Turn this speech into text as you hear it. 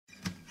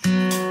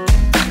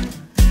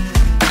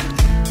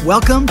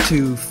Welcome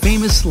to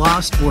Famous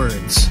Lost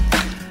Words,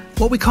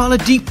 what we call a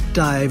deep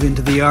dive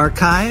into the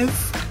archive,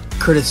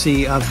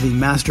 courtesy of the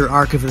master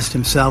archivist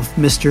himself,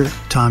 Mr.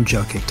 Tom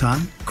Jokic.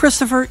 Tom?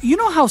 Christopher, you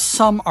know how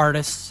some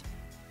artists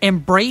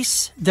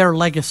embrace their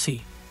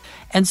legacy,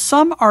 and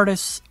some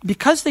artists,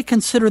 because they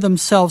consider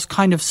themselves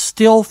kind of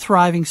still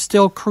thriving,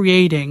 still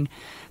creating,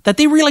 that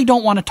they really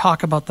don't want to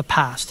talk about the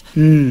past.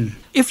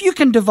 If you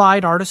can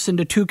divide artists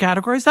into two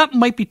categories, that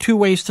might be two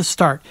ways to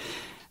start.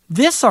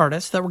 This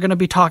artist that we're going to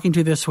be talking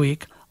to this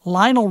week,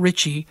 Lionel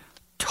Richie,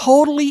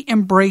 totally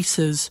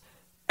embraces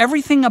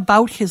everything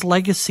about his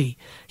legacy.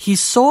 He's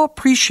so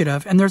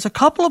appreciative, and there's a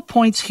couple of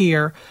points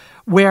here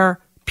where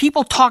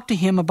people talk to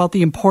him about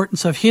the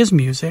importance of his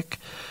music,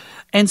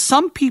 and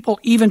some people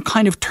even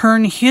kind of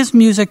turn his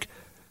music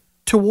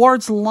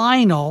towards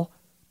Lionel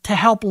to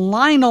help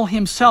Lionel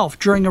himself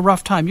during a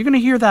rough time. You're going to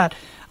hear that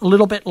a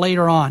little bit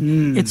later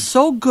on. It's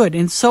so good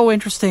and so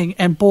interesting,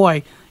 and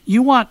boy,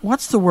 you want,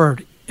 what's the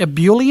word?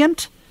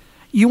 Ebullient?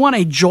 You want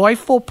a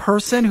joyful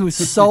person who's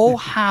so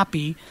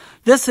happy.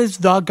 This is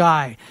the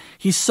guy.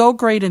 He's so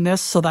great in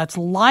this. So that's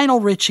Lionel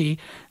Richie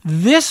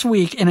this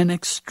week in an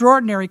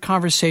extraordinary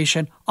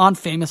conversation on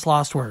Famous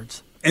Lost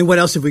Words. And what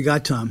else have we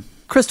got, Tom?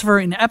 Christopher,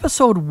 in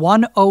episode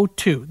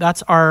 102,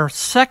 that's our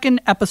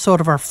second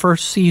episode of our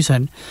first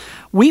season,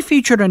 we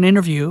featured an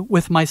interview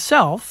with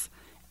myself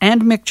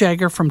and Mick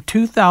Jagger from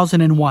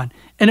 2001.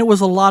 And it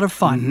was a lot of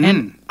fun.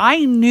 And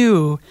I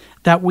knew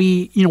that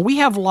we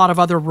have a lot of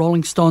other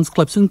Rolling Stones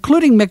clips,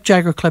 including Mick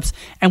Jagger clips,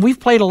 and we've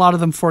played a lot of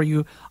them for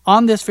you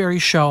on this very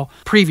show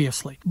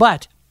previously.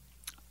 But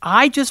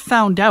I just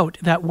found out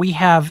that we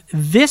have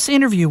this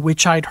interview,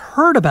 which I'd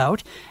heard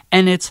about,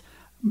 and it's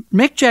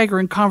Mick Jagger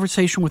in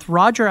conversation with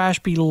Roger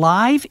Ashby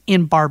live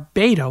in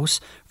Barbados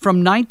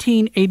from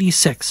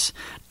 1986.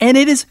 And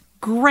it is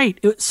great.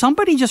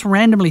 Somebody just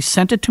randomly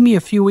sent it to me a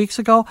few weeks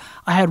ago.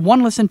 I had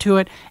one listen to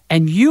it,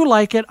 and you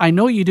like it. I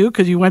know you do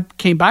because you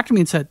came back to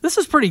me and said, this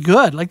is pretty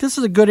good. Like, this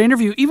is a good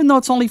interview, even though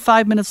it's only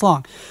 5 minutes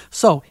long.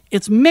 So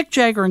it's Mick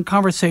Jagger in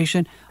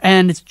conversation,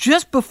 and it's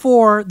just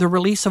before the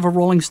release of a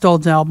Rolling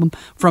Stones album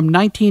from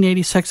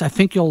 1986. I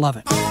think you'll love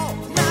it.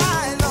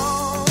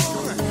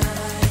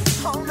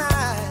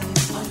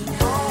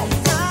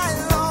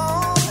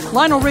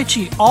 Lionel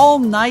Richie, All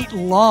Night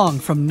Long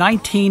from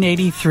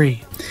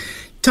 1983.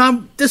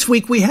 Tom, this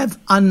week we have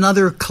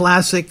another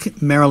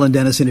classic Marilyn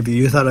Dennis interview.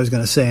 You thought I was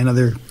going to say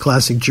another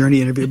classic Journey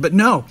interview, but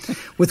no,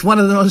 with one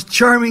of the most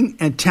charming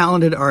and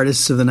talented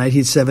artists of the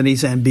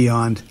 1970s and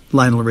beyond,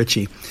 Lionel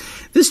Richie.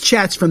 This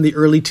chat's from the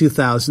early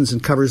 2000s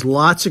and covers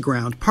lots of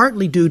ground,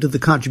 partly due to the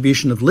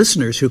contribution of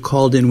listeners who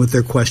called in with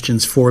their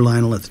questions for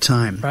Lionel at the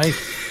time. Right.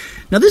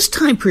 Now, this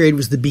time period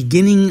was the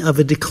beginning of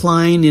a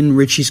decline in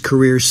Richie's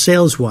career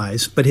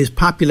sales-wise, but his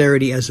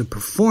popularity as a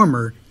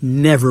performer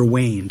never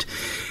waned.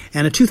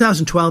 And a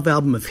 2012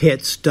 album of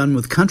hits done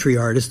with country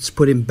artists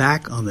put him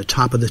back on the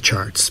top of the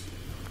charts.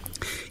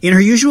 In her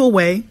usual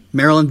way,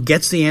 Marilyn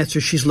gets the answer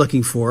she's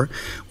looking for,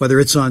 whether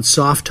it's on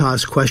soft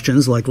toss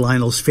questions like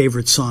Lionel's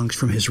favorite songs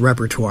from his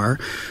repertoire,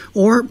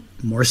 or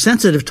more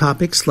sensitive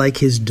topics like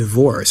his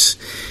divorce.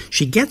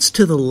 She gets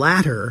to the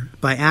latter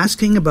by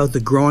asking about the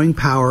growing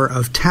power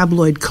of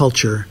tabloid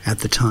culture at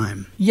the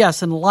time.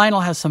 Yes, and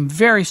Lionel has some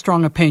very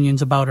strong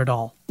opinions about it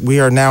all. We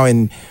are now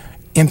in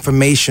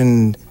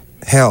information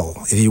hell,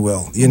 if you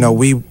will. You know,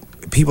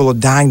 people are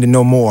dying to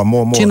know more.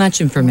 Too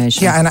much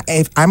information. Yeah,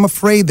 and I'm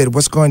afraid that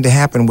what's going to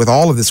happen with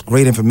all of this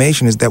great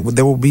information is that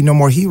there will be no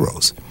more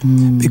heroes.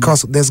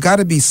 Because there's got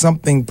to be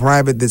something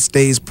private that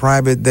stays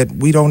private that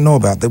we don't know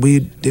about, that we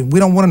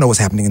don't want to know what's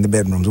happening in the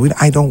bedrooms.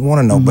 I don't want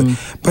to know.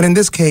 But in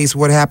this case,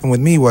 what happened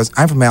with me was,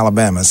 I'm from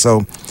Alabama,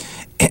 so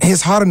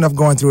it's hard enough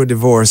going through a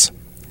divorce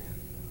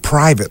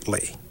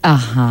privately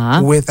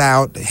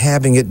without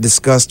having it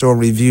discussed or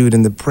reviewed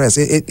in the press.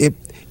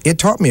 It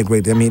taught me a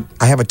great deal. I mean,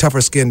 I have a tougher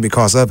skin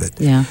because of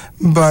it. Yeah.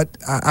 But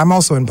I'm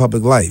also in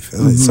public life.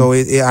 So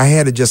I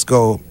had to just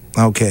go,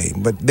 okay.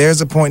 But there's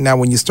a point now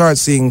when you start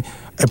seeing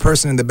a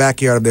person in the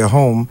backyard of their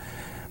home,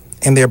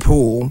 in their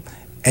pool,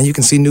 and you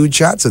can see nude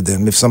shots of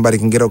them if somebody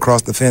can get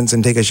across the fence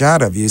and take a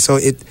shot of you. So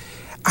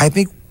I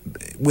think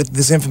with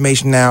this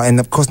information now, and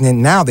of course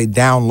now they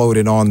download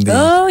it on the...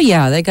 Oh,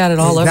 yeah, they got it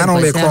all over the place. Not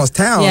only across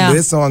town, but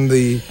it's on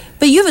the...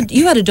 But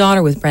you had a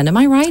daughter with Brenda, am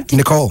I right?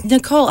 Nicole.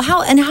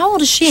 How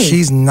old is she?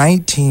 She's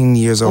 19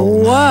 years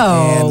old.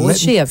 Whoa, what's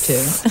she up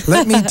to?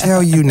 Let me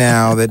tell you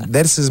now that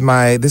this is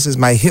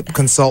my hip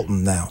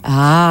consultant now.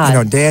 Ah. You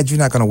know, Dad, you're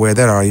not going to wear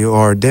that, are you?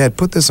 Or Dad,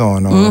 put this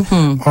on.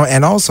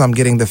 And also I'm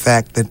getting the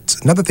fact that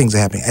another thing's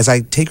happening. As I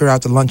take her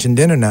out to lunch and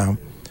dinner now,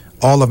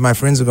 all of my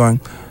friends are going,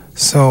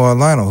 so,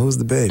 Lionel, who's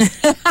the babe?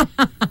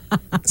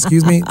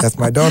 Excuse me? That's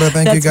my daughter,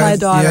 thank you guys.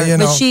 That's my daughter. Yeah, you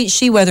know. But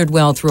she weathered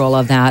well through all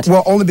of that.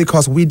 Well, only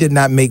because we did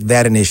not make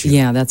that an issue.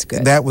 Yeah, that's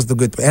good. That was the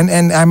good.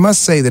 And I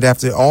must say that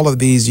after all of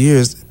these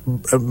years,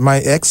 my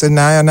ex and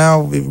I are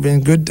now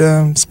in good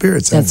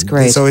spirits. That's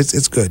great. So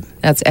it's good.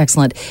 That's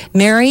excellent.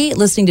 Mary,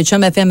 listening to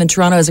Chum FM in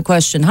Toronto, has a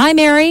question. Hi,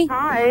 Mary.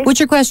 Hi. What's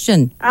your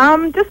question?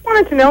 Just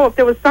wanted to know if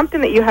there was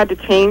something that you had to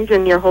change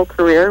in your whole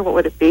career, what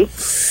would it be?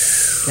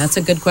 That's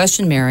a good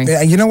question, Mary.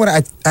 Yeah, you know what?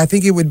 I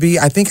think it would be.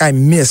 I think I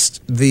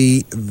missed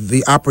the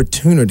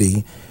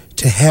opportunity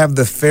to have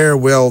the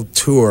farewell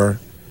tour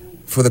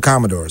for the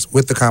Commodores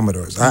with the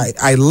Commodores.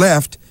 I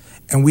left,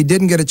 and we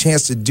didn't get a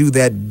chance to do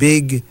that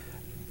big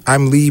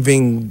 "I'm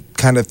leaving"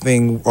 kind of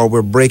thing, or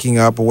we're breaking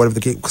up, or whatever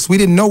the case. Because we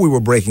didn't know we were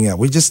breaking up.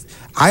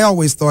 I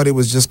always thought it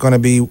was just going to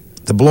be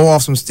to blow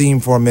off some steam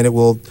for a minute.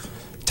 We'll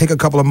take a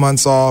couple of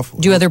months off.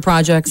 Do other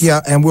projects.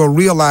 Yeah, and we'll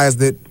realize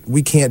that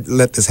we can't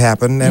let this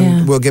happen,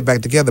 and we'll get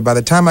back together. By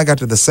the time I got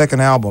to the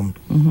second album,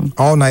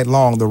 All Night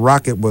Long, the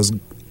rocket was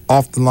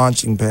off the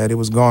launching pad. It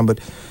was gone. But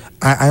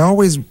I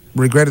always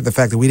regretted the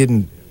fact that we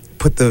didn't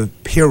put the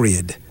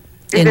period.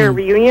 Is there a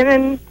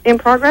reunion in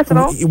progress at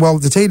all? Well,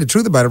 to tell you the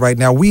truth about it right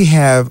now, we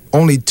have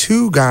only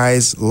 2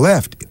 guys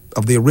left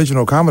of the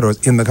original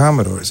Commodores in the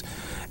Commodores.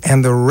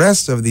 And the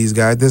rest of these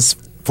guys, there's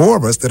 4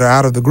 of us that are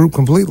out of the group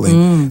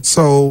completely.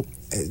 So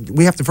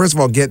we have to, first of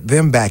all, get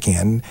them back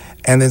in.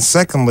 And then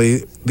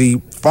secondly,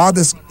 the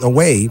farthest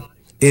away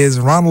is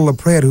Ronald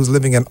LaPrade, who's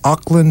living in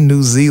Auckland,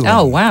 New Zealand.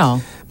 Oh, wow.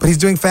 But he's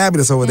doing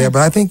fabulous over there.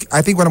 But I think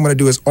what I'm going to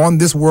do is on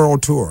this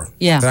world tour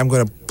that I'm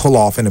going to pull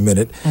off in a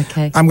minute,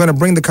 I'm going to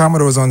bring the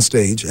Commodores on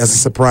stage as a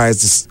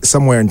surprise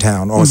somewhere in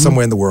town or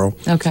somewhere in the world.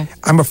 Okay.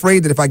 I'm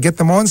afraid that if I get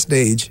them on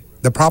stage,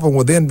 the problem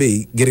will then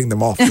be getting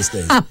them off the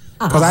stage.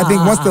 Because I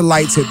think once the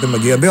lights hit them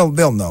again,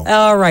 they'll know.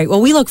 All right.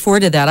 Well, we look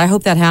forward to that. I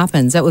hope that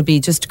happens. That would be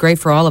just great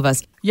for all of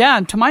us. Yeah,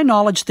 and to my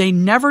knowledge, they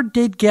never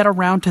did get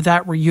around to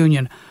that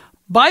reunion.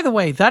 By the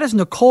way, that is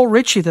Nicole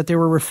Richie that they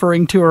were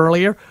referring to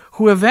earlier,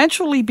 who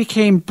eventually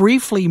became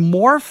briefly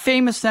more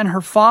famous than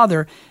her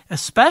father,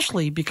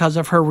 especially because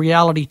of her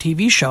reality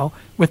TV show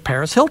with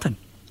Paris Hilton.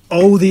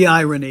 Oh, the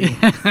irony.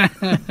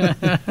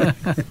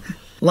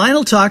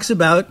 Lionel talks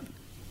about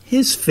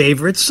his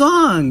favorite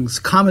songs,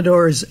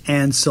 Commodores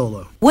and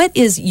solo. What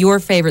is your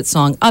favorite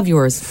song of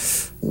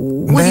yours?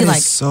 What do you like? That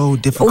is so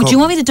difficult. Oh, do you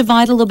want me to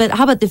divide a little bit?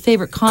 How about the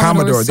favorite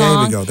Commodore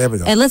song? There we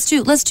go. And let's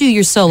do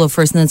your solo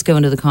first, and then let's go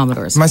into the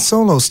Commodores. My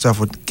solo stuff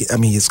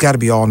it's got to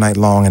be All Night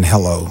Long and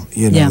Hello.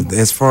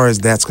 As far as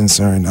that's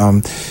concerned.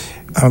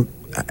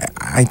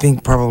 I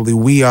think probably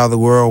We Are the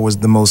World was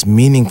the most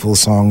meaningful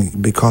song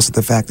because of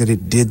the fact that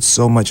it did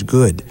so much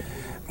good.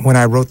 When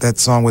I wrote that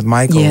song with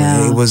Michael,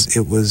 it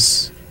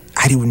was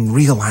I didn't even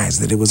realize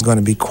that it was going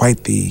to be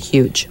quite the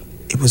huge.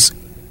 It was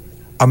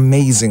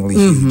amazingly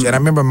huge. And I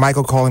remember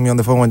Michael calling me on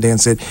the phone one day and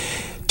said,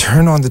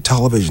 turn on the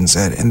television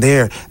set. And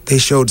there they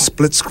showed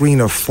split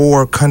screen of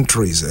 4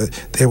 countries.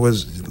 There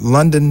was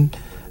London,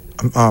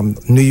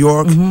 New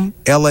York,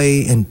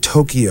 L.A., and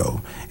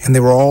Tokyo. And they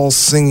were all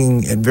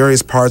singing at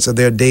various parts of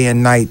their day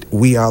and night,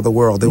 We Are the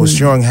World. They were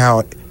showing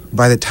how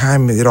by the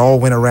time it all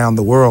went around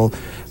the world,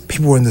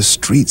 people were in the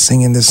streets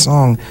singing this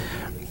song.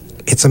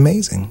 It's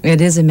amazing. It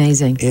is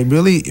amazing. It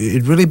really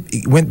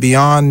went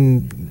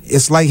beyond.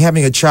 It's like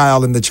having a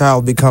child, and the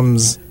child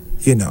becomes,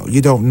 you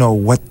don't know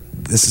what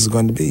this is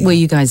going to be. Well,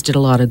 you guys did a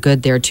lot of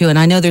good there too, and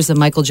I know there's a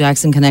Michael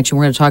Jackson connection.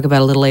 We're going to talk about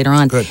it a little later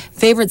on. Good.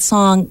 Favorite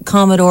song,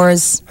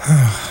 Commodores.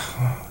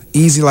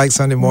 Easy like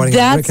Sunday morning.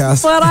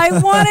 That's what I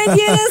wanted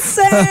you to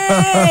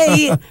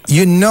say.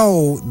 You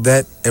know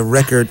that a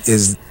record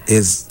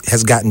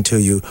has gotten to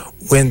you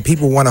when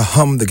people want to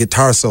hum the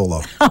guitar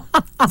solo.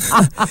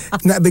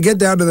 Now, they get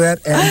down to that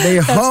and they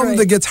hum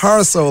the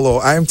guitar solo.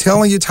 I'm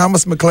telling you,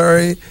 Thomas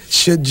McClary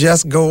should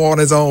just go on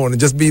his own and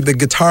just be the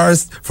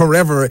guitarist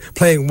forever,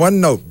 playing one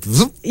note.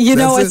 You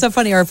know, it's so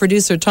funny. Our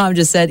producer, Tom,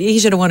 just said he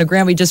should have won a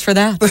Grammy just for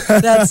that.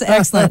 That's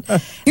excellent.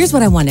 Here's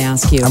what I want to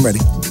ask you. I'm ready.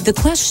 The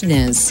question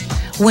is,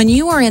 when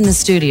you are in the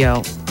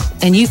studio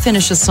and you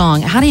finish a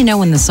song, how do you know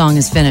when the song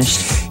is finished?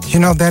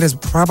 That is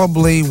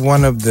probably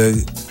one of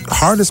the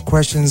hardest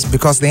questions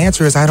because the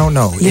answer is I don't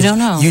know. You don't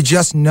know. You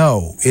just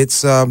know.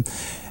 It's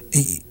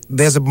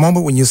there's a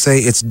moment when you say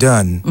it's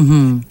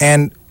done,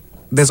 and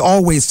there's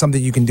always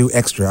something you can do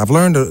extra. I've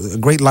learned a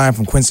great line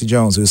from Quincy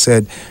Jones who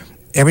said,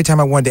 every time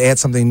I wanted to add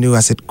something new,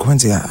 I said,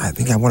 Quincy, I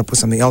think I want to put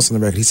something else on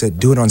the record. He said,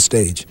 do it on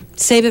stage.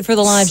 Save it for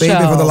the live show.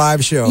 Save it for the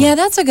live show. Yeah,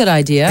 that's a good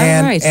idea.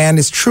 Right. And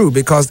it's true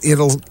because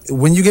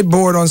when you get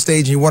bored on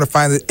stage and you want to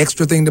find the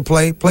extra thing to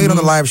play it on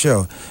the live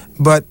show.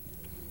 But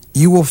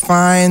you will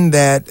find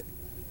that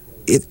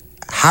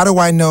how do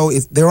I know?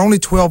 There are only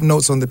 12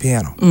 notes on the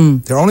piano.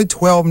 There are only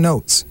 12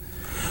 notes.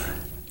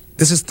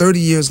 This is 30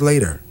 years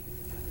later.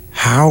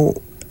 How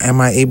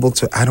am I able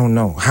to? I don't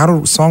know. How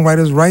do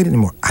songwriters write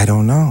anymore? I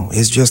don't know.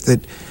 It's just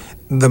that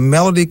the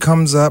melody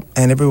comes up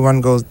and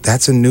everyone goes,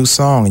 that's a new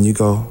song. And you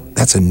go,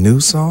 that's a new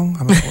song?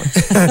 I'm like, what?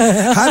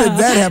 How did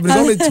that happen? It's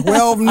only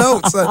 12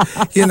 notes.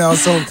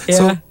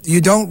 So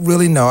you don't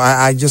really know.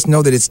 I just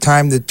know that it's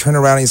time to turn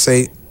around and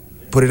say,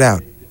 put it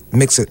out.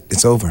 Mix it.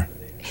 It's over.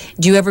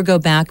 Do you ever go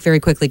back very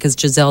quickly, because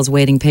Giselle's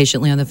waiting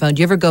patiently on the phone,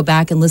 do you ever go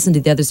back and listen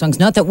to the other songs?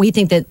 Not that we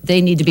think that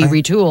they need to be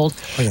retooled,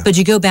 but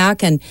you go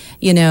back and,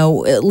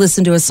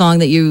 listen to a song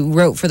that you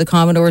wrote for the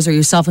Commodores or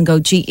yourself and go,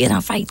 gee,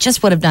 if I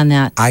just would have done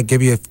that. I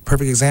give you a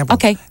perfect example.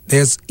 Okay.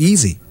 There's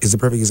Easy is the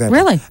perfect example.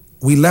 Really?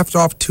 We left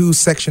off 2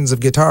 sections of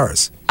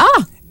guitars.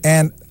 Ah!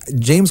 And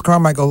James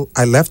Carmichael,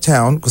 I left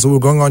town because we were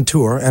going on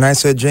tour, and I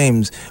said,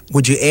 James,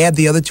 would you add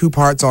the other 2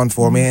 parts on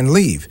for me and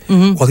leave?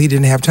 Well, he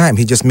didn't have time.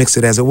 He just mixed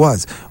it as it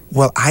was.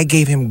 Well, I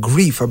gave him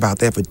grief about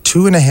that for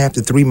 2.5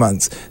 to 3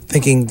 months,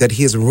 thinking that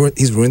he's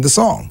ruined the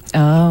song.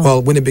 Oh.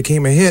 Well, when it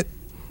became a hit,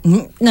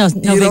 no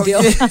big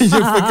deal. You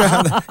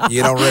forgot.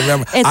 You don't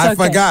remember. I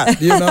forgot.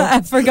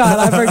 I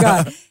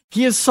forgot.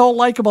 He is so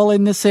likable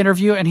in this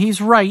interview, and he's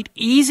right.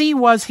 Easy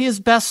was his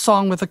best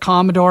song with the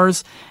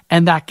Commodores,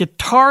 and that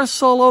guitar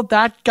solo,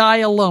 that guy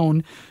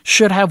alone,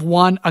 should have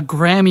won a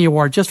Grammy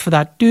Award just for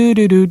that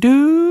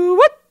do-do-do-do,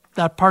 whoop,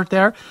 that part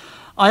there.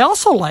 I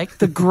also like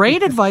the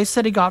great advice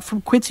that he got from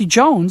Quincy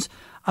Jones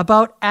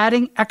about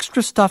adding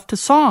extra stuff to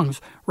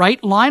songs,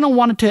 right? Lionel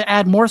wanted to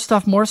add more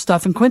stuff,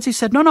 and Quincy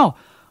said, no,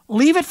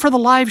 leave it for the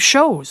live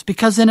shows,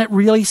 because then it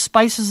really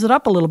spices it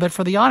up a little bit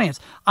for the audience.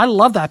 I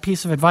love that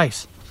piece of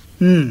advice.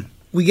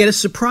 We get a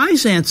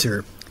surprise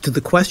answer to the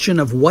question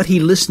of what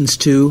he listens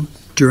to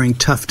during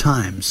tough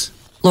times.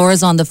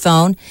 Laura's on the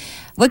phone.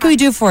 What can we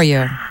do for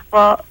you?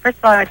 Well, first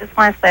of all, I just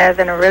want to say I've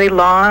been a really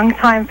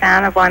long-time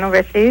fan of Lionel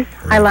Richie's.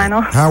 Hi,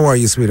 Lionel. How are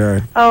you,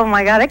 sweetheart? Oh,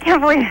 my God, I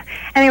can't believe it.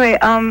 Anyway,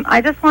 I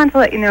just wanted to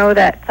let you know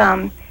that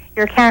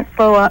your Can't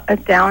Slow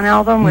Down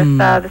album with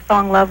the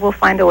song Love Will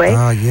Find a Way,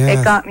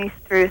 it got me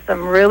through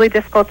some really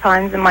difficult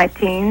times in my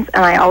teens,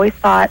 and I always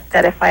thought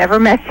that if I ever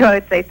met you, I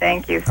would say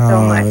thank you so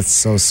much. Oh, that's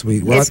so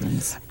sweet. Well,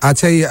 I'll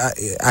tell you,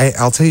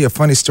 I'll tell you a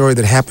funny story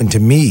that happened to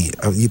me,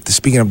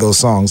 speaking of those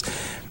songs.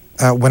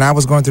 When I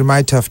was going through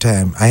my tough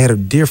time, I had a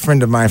dear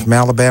friend of mine from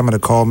Alabama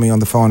that called me on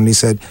the phone, and he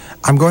said,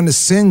 I'm going to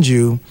send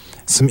you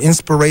some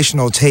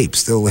inspirational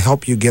tapes that will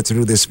help you get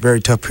through this very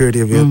tough period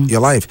of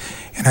your life.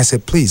 And I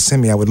said, please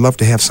send me. I would love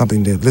to have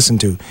something to listen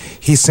to.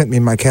 He sent me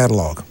my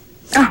catalog.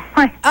 Oh,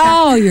 my God.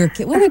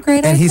 Oh, what a great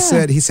idea. And he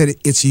said,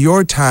 it's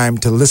your time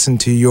to listen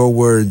to your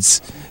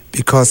words,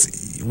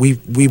 because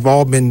we've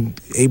all been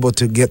able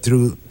to get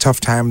through tough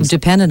times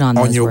dependent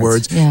on your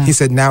words. Yeah. He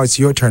said, now it's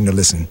your turn to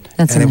listen.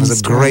 That's and a it was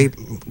nice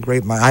a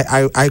great line.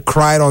 I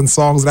cried on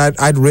songs that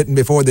I'd written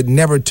before that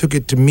never took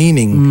it to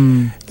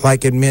meaning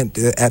like it meant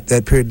at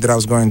that period that I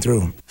was going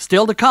through.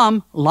 Still to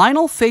come,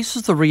 Lionel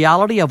faces the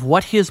reality of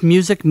what his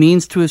music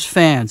means to his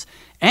fans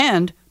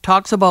and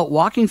talks about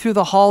walking through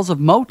the halls of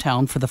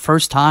Motown for the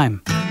first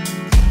time.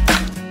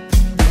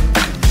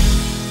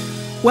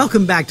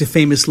 Welcome back to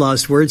Famous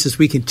Lost Words as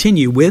we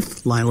continue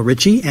with Lionel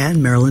Richie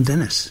and Marilyn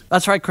Dennis.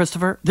 That's right,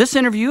 Christopher. This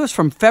interview is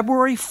from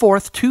February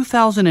 4th,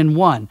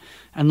 2001,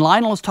 and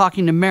Lionel is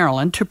talking to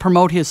Marilyn to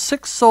promote his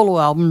 6th solo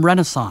album,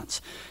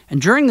 Renaissance.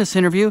 And during this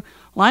interview,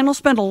 Lionel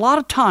spent a lot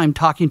of time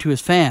talking to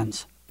his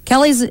fans.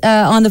 Kelly's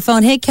on the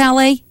phone. Hey,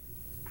 Kelly.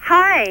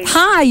 Hi.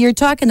 Hi, you're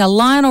talking to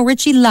Lionel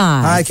Richie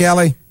live. Hi,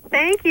 Kelly.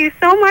 Thank you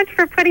so much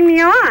for putting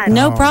me on.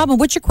 No problem.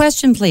 What's your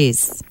question,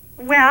 please?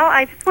 Well,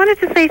 I just wanted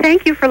to say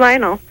thank you for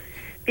Lionel,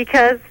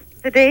 because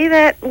the day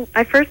that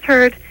I first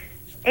heard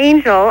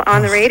Angel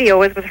on the radio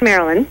was with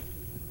Marilyn.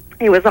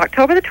 It was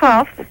October the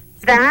 12th.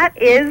 That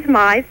is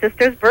my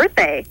sister's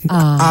birthday.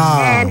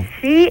 And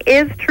she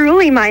is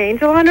truly my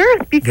angel on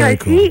earth, because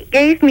she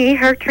gave me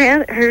her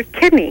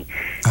kidney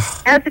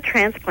as a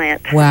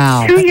transplant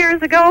 2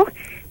 years ago.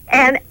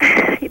 And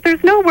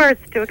there's no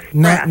words to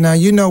express. Now,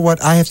 you know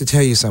what? I have to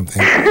tell you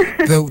something.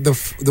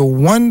 The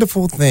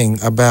wonderful thing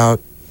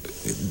about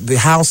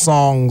how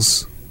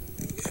songs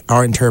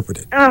are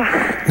interpreted.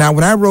 Now,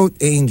 when I wrote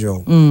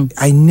Angel,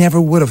 I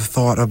never would have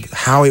thought of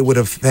how it would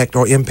affect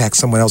or impact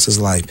someone else's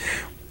life.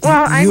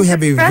 Well, you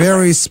have a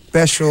very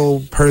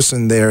special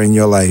person there in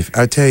your life.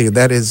 I tell you,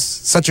 that is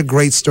such a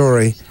great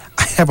story.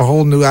 I have a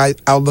whole new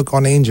outlook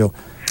on Angel.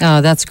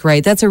 Oh, that's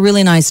great. That's a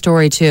really nice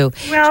story, too.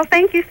 Well,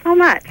 thank you so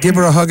much. Give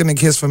her a hug and a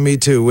kiss from me,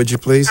 too, would you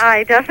please?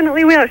 I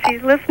definitely will.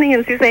 She's listening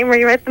in Sault Ste.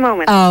 Marie right at the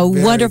moment. Oh,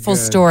 very wonderful good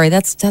story.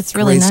 That's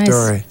really great nice.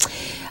 Story.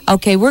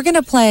 Okay, we're going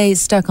to play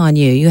Stuck on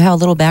You. You have a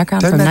little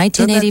background from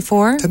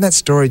 1984? Doesn't that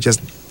story just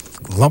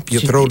lump your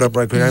throat up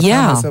right there?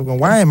 Yeah. I find myself going,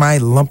 why am I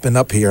lumping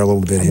up here a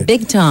little bit here?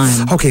 Big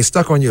time. Okay,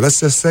 Stuck on You.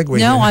 Let's just segue.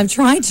 No, I'm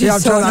trying to. Yeah,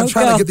 I'm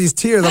trying to get these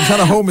tears. I'm trying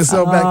to hold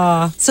myself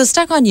back. So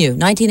Stuck on You,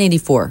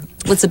 1984.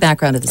 What's the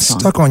background of the song?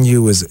 Stuck on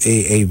You is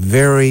a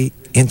very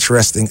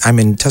interesting. I'm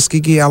in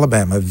Tuskegee,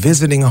 Alabama,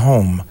 visiting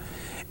home.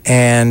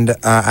 And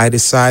I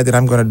decide that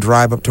I'm going to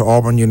drive up to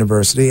Auburn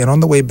University. And on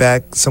the way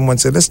back, someone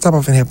said, let's stop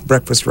off and have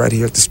breakfast right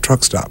here at this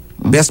truck stop.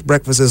 Best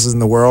breakfasts in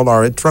the world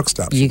are at truck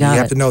stops. You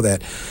have to know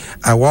that.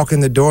 I walk in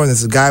the door, and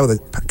there's a guy with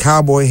a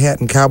cowboy hat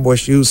and cowboy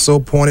shoes so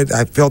pointed,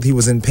 I felt he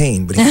was in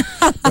pain.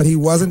 But he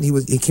wasn't.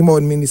 He came over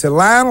to me and he said,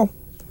 Lionel,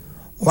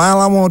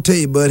 I want to tell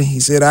you, buddy.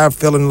 He said, I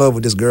fell in love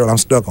with this girl. I'm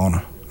stuck on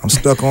her. I'm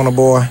stuck on her,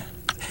 boy.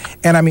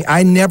 And I mean,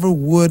 I never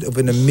would have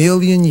in a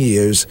million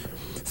years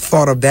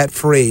thought of that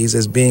phrase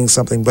as being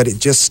something, but it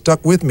just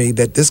stuck with me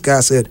that this guy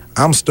said,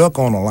 I'm stuck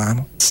on her,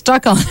 Lionel.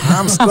 Stuck on her.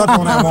 I'm stuck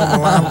on that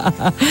woman,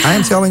 Lionel. I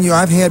am telling you,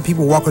 I've had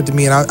people walk up to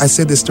me, and I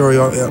said this story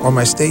on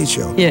my stage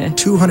show. Yeah.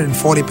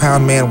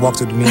 240-pound man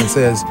walks up to me and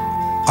says,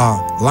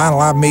 Lionel,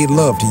 I've made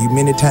love to you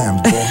many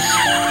times, boy.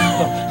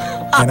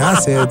 And I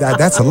said,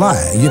 that's a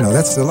lie. You know,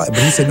 that's a lie. But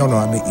he said, no,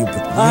 I mean,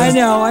 I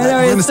know.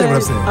 You understand what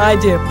I'm saying? I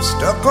do.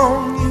 Stuck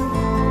on you.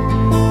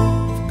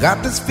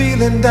 Got this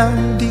feeling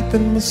down deep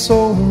in my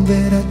soul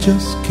that I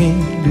just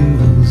can't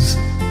lose.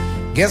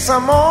 Guess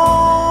I'm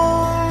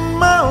on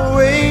my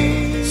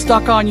way.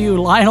 Stuck on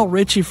You, Lionel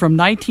Richie from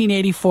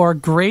 1984.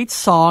 Great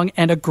song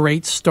and a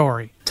great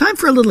story. Time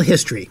for a little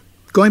history,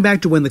 going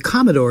back to when the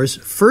Commodores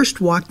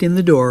first walked in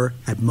the door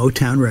at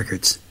Motown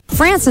Records.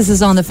 Francis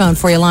is on the phone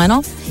for you,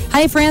 Lionel.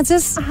 Hi,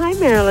 Francis. Hi,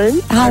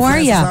 Marilyn. How are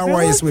you? How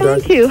are you,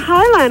 sweetheart? Thank you.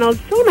 Hi, Lionel.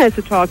 It's so nice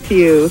to talk to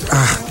you.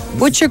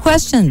 What's your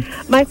question?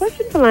 My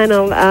question for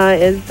Lionel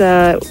is,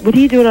 would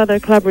he do another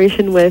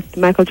collaboration with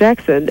Michael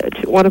Jackson,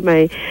 one of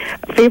my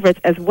favorites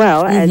as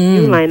well as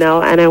you,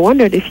 Lionel, and I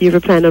wondered if you ever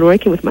planned on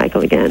working with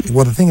Michael again.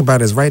 Well, the thing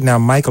about it is right now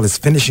Michael is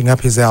finishing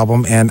up his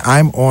album and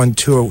I'm on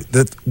tour.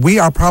 We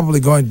are probably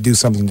going to do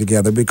something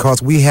together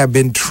because we have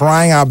been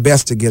trying our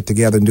best to get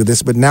together and do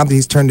this, but now that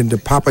he's turned into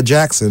Papa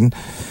Jackson,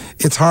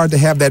 it's hard to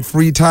have that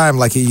free time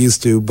like he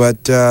used to,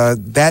 but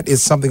that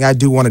is something I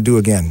do want to do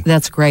again.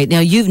 That's great.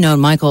 Now, you've known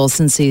Michael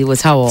since he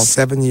was how old?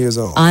 7 years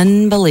old.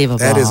 Unbelievable.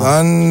 That is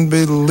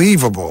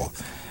unbelievable.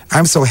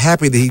 I'm so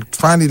happy that he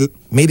finally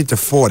made it to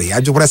 40.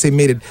 When I say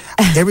made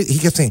it, he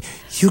kept saying,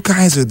 you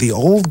guys are the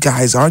old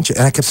guys, aren't you?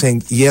 And I kept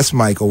saying, yes,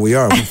 Michael, we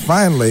are. But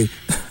finally...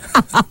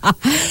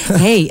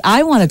 Hey,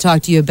 I want to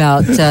talk to you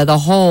about the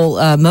whole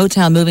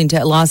Motown moving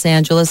to Los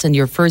Angeles and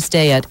your first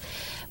day at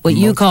what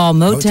you call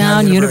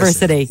Motown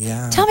University.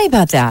 Yeah. Tell me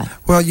about that.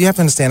 Well, you have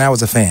to understand, I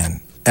was a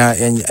fan.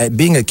 And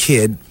being a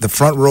kid, the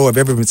front row of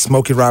every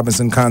Smokey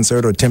Robinson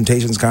concert or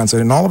Temptations concert,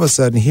 and all of a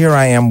sudden, here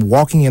I am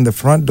walking in the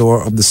front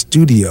door of the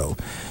studio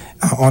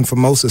on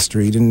Formosa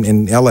Street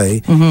in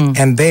L.A.,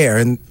 and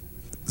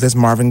there's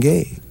Marvin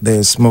Gaye,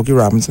 there's Smokey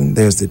Robinson,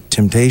 there's the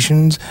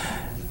Temptations.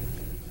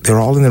 They're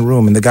all in the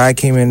room, and the guy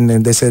came in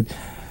and they said,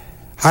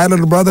 "Hi,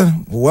 little brother,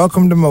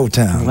 welcome to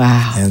Motown."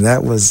 Wow! And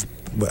that was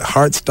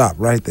heart stopped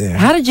right there.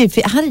 How did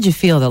you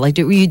feel though? Like,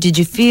 did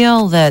you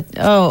feel that?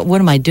 Oh,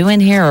 what am I doing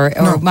here? Or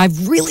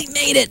I've really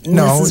made it. And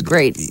this is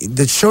great.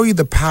 To show you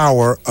the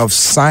power of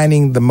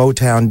signing the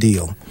Motown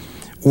deal,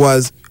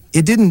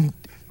 it didn't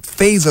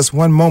faze us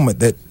one moment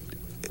that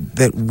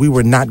we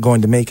were not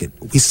going to make it.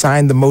 We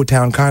signed the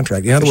Motown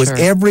contract. In other words,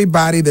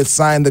 everybody that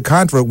signed the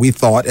contract, we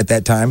thought at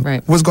that time,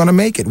 was going to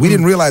make it. We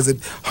didn't realize that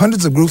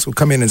hundreds of groups would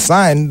come in and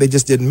sign. They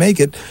just didn't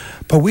make it.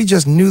 But we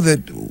just knew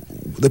that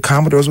the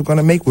Commodores were going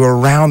to make. We were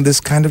around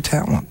this kind of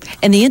talent.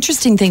 And the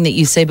interesting thing that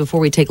you say before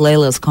we take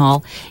Layla's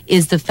call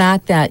is the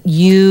fact that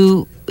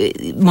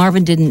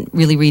Marvin didn't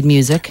really read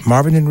music.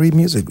 Marvin didn't read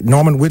music.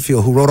 Norman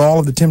Whitfield, who wrote all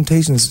of the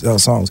Temptations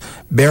songs.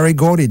 Barry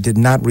Gordy did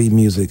not read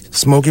music.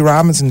 Smokey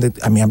Robinson,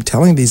 I'm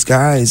telling these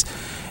guys,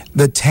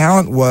 the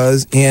talent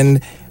was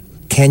in,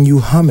 can you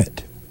hum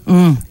it?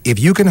 If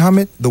you can hum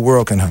it, the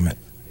world can hum it.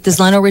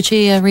 Does Lionel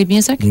Richie read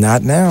music?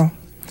 Not now.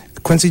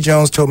 Quincy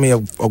Jones told me a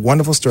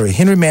wonderful story.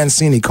 Henry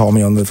Mancini called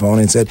me on the phone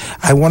and said,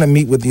 I want to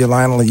meet with you,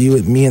 Lionel,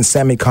 me and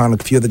Sammy Connor,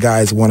 a few of the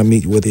guys want to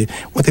meet with you.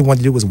 What they wanted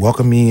to do was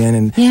welcome me in,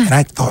 and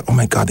I thought, oh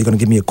my God, they're going to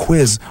give me a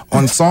quiz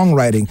on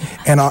songwriting.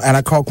 And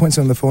I called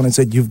Quincy on the phone and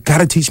said, you've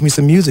got to teach me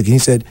some music. And he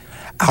said,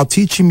 I'll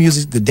teach you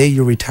music the day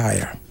you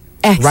retire.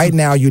 Excellent. Right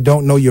now, you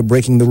don't know you're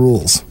breaking the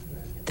rules.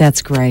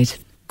 That's great.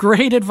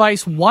 Great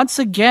advice once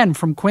again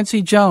from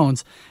Quincy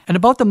Jones. And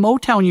about the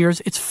Motown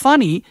years, it's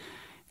funny,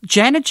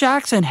 Janet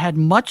Jackson had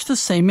much the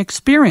same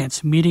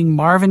experience, meeting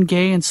Marvin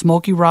Gaye and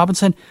Smokey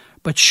Robinson,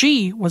 but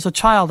she was a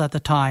child at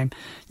the time.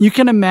 You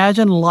can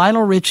imagine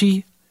Lionel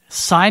Richie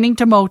signing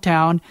to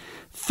Motown,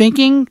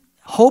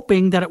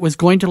 hoping that it was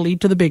going to lead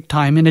to the big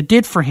time, and it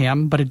did for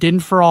him, but it didn't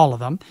for all of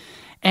them.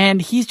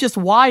 And he's just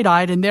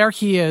wide-eyed, and there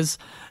he is,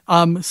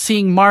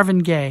 seeing Marvin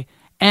Gaye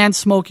and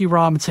Smokey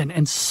Robinson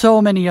and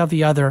so many of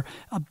the other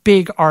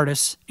big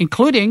artists,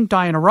 including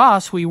Diana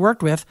Ross, who he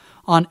worked with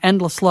on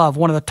Endless Love,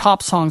 one of the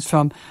top songs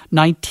from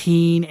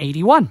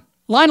 1981.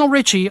 Lionel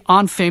Richie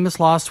on Famous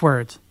Lost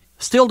Words.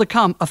 Still to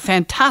come, a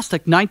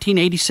fantastic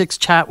 1986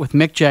 chat with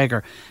Mick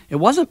Jagger. It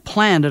wasn't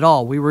planned at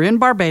all. We were in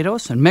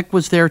Barbados, and Mick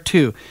was there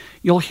too.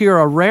 You'll hear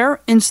a rare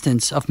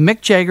instance of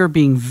Mick Jagger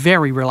being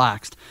very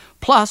relaxed.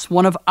 Plus,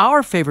 one of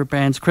our favorite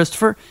bands,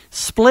 Christopher,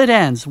 Split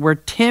Enz, where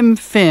Tim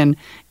Finn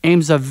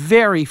aims a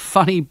very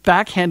funny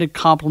backhanded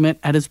compliment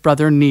at his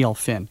brother Neil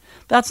Finn.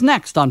 That's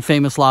next on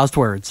Famous Lost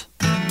Words.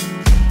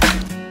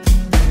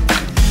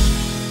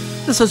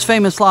 This is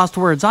Famous Lost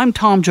Words. I'm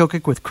Tom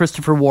Jokic with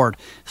Christopher Ward.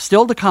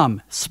 Still to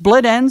come,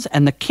 Split Enz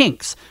and the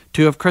Kinks,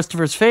 two of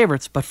Christopher's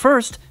favorites. But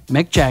first,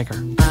 Mick Jagger.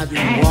 I've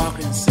been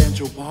walking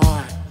Central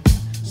Park,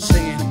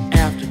 singing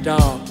After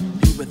Dark.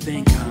 People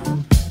think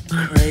I'm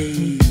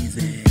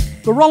crazy.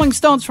 The Rolling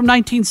Stones from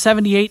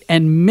 1978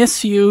 and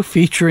Miss You,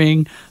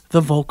 featuring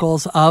the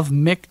vocals of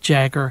Mick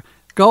Jagger.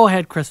 Go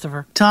ahead,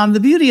 Christopher. Tom, the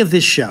beauty of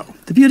this show,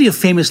 the beauty of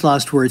Famous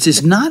Lost Words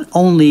is not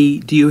only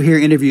do you hear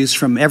interviews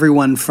from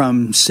everyone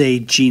from, say,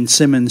 Gene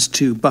Simmons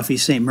to Buffy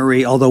St.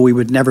 Marie, although we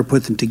would never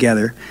put them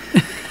together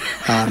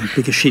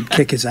because she'd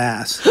kick his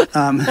ass.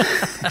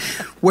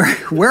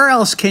 Where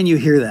else can you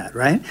hear that,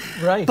 right?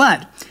 Right.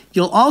 But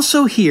You'll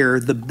also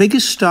hear the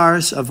biggest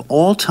stars of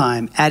all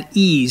time at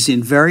ease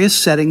in various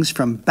settings,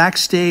 from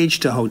backstage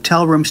to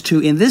hotel rooms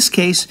to, in this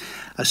case,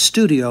 a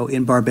studio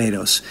in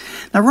Barbados.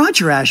 Now,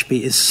 Roger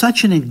Ashby is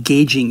such an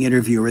engaging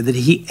interviewer that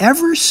he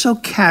ever so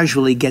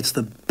casually gets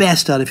the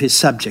best out of his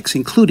subjects,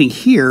 including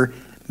here,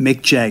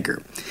 Mick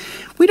Jagger.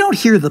 We don't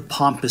hear the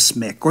pompous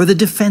Mick or the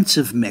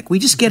defensive Mick. We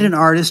just get an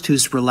artist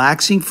who's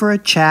relaxing for a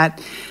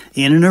chat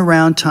in and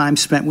around time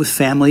spent with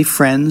family,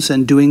 friends,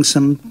 and doing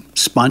some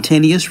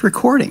spontaneous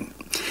recording.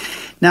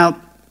 Now,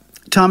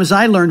 Tom, as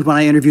I learned when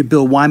I interviewed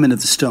Bill Wyman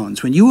of the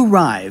Stones, when you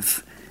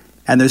arrive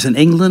and there's an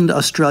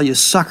England-Australia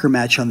soccer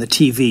match on the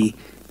TV,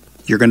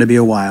 you're going to be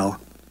a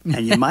while.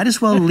 And you might as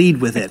well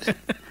lead with it,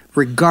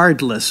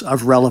 regardless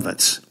of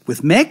relevance.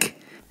 With Mick,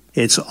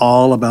 it's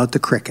all about the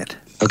cricket.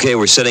 Okay,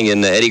 we're sitting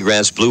in Eddie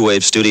Grant's Blue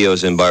Wave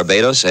Studios in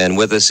Barbados, and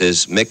with us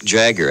is Mick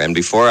Jagger. And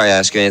before I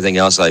ask you anything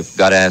else, I've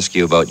got to ask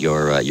you about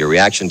your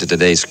reaction to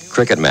today's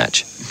cricket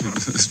match.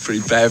 It was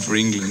pretty bad for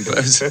England,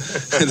 but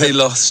they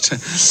lost.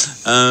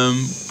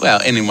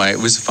 Well, anyway, it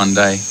was a fun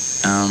day.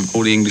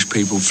 All the English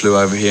people flew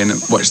over here and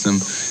watched them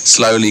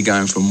slowly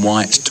going from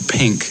white to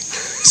pink.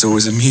 It's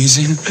always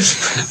amusing.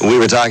 We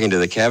were talking to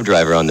the cab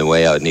driver on the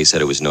way out, and he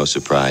said it was no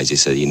surprise. He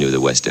said he knew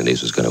the West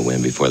Indies was going to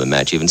win before the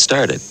match even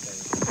started.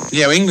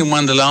 Yeah, well, England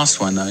won the last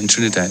one, though, in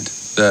Trinidad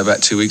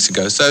about 2 weeks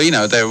ago. So, you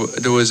know, there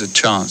was a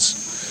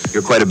chance.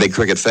 You're quite a big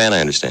cricket fan, I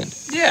understand.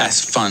 Yeah,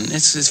 it's fun.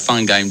 It's a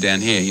fun game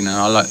down here. You know,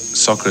 I like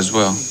soccer as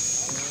well.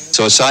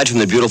 So aside from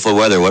the beautiful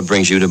weather, what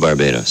brings you to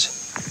Barbados?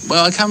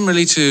 Well, I come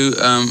really to...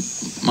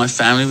 my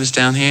family was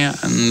down here,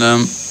 and,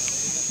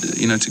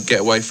 you know, to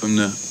get away from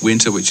the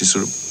winter, which is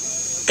sort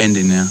of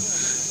ending now.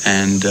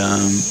 And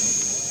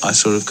I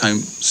sort of came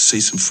to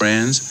see some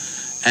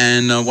friends.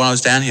 And while I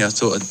was down here, I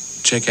thought I'd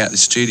check out the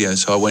studio.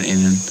 So I went in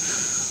and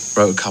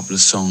wrote a couple of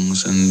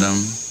songs and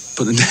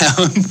put them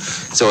down.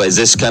 So is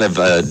this kind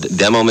of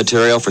demo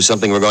material for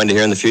something we're going to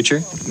hear in the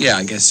future? Yeah,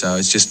 I guess so.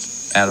 It's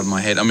just out of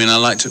my head. I mean, I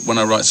like to, when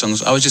I write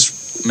songs, I was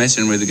just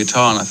messing with the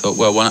guitar, and I thought,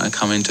 well, why don't I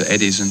come into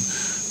Eddie's and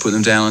put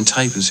them down on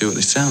tape and see what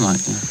they sound like.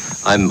 Yeah.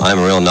 I'm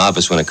a real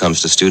novice when it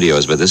comes to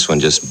studios, but this one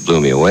just blew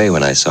me away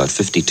when I saw it.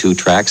 52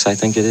 tracks, I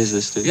think it is,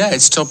 this studio? Yeah,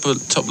 it's top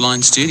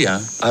line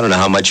studio. I don't know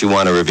how much you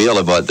want to reveal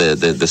about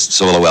the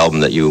solo album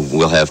that you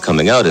will have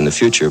coming out in the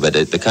future, but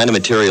the kind of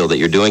material that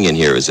you're doing in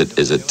here, is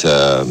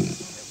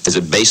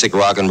it basic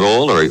rock and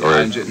roll or?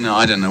 No,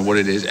 I don't know what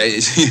it is.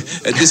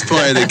 At this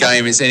point of the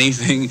game, it's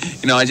anything.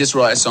 You know, I just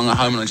write a song at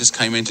home and I just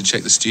came in to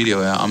check the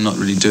studio out. I'm not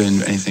really doing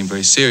anything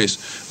very serious.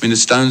 I mean, the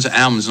Stones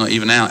album's not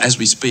even out as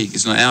we speak.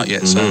 It's not out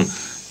yet, so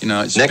you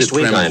know, it's next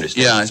week. I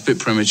understand. Yeah, it's a bit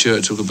premature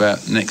to talk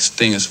about next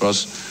thing as far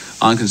as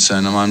I'm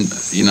concerned.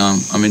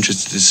 I'm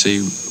interested to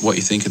see what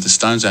you think of the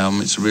Stones album.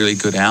 It's a really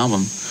good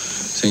album.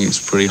 I think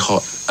it's pretty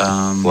hot.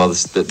 Well,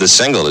 the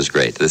single is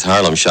great. This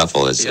Harlem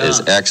Shuffle is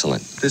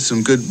excellent. There's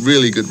some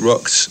really good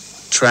rock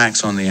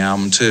tracks on the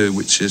album too,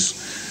 which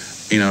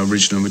is, you know,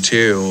 original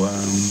material.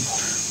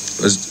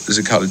 There's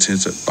a couple of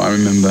tunes that I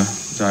remember.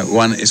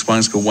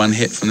 One's called One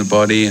Hit from the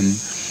Body, and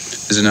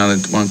there's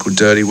another one called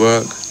Dirty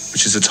Work,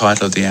 which is the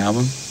title of the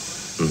album,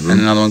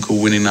 and another one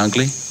called Winning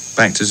Ugly,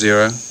 Back to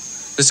Zero.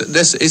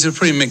 It's a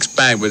pretty mixed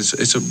bag, but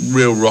it's a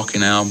real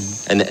rocking album.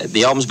 And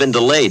the album's been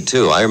delayed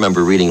too. I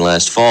remember reading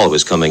last fall it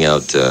was coming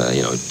out,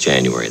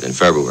 January, then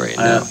February.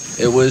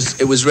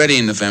 It was ready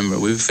in November.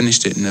 We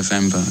finished it in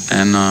November,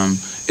 and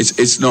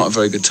it's not a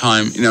very good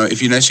time. You know,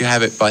 unless you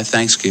have it by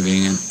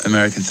Thanksgiving,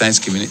 American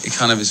Thanksgiving, it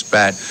kind of is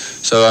bad.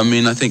 So I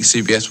mean, I think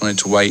CBS wanted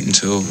to wait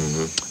until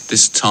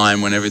this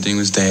time when everything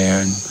was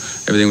there and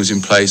everything was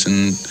in place,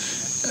 and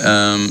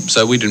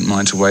so we didn't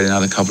mind to wait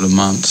another couple of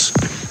months.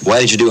 Why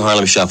did you do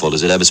Harlem Shuffle?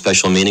 Does it have a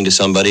special meaning to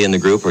somebody in the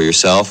group or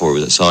yourself, or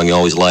was it a song you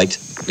always liked?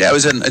 Yeah, it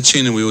was a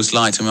tune that we always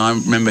liked. I mean, I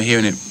remember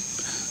hearing it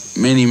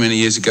many, many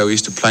years ago. We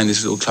used to play in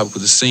this little club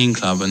called the Scene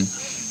Club, and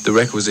the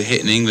record was a hit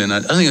in England. I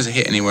don't think it was a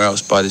hit anywhere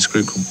else by this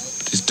group called,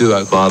 this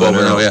duo called Bob and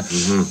Earl. Yeah.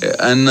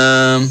 And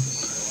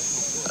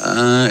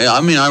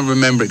I mean, I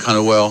remember it kind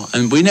of well.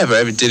 And we never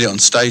ever did it on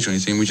stage or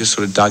anything. We just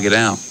sort of dug it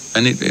out.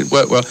 And it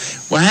worked well.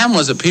 What happened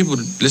was that people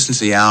listened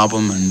to the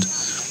album, and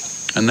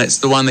that's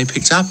the one they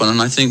picked up on.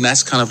 And I think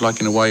that's kind of like,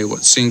 in a way,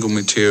 what single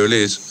material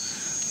is.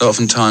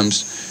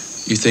 Oftentimes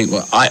you think,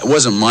 well, it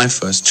wasn't my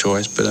first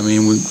choice, but I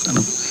mean, we kind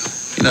of,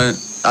 you know,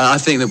 I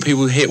think that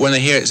people when they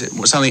hear it,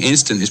 something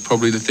instant is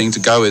probably the thing to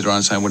go with, rather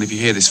than saying, well, if you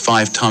hear this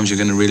 5 times, you're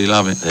going to really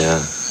love it.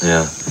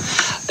 Yeah.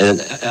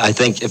 And I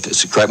think,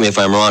 correct me if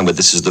I'm wrong, but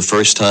this is the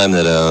first time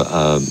that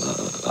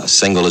a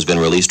single has been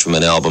released from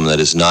an album that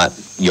is not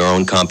your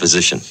own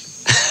composition.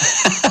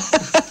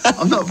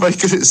 I'm not very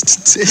good at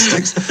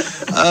statistics.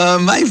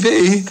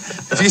 Maybe,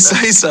 if you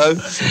say so.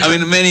 I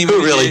mean,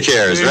 who really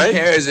cares, right? Who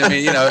cares? I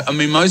mean, you know,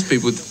 most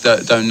people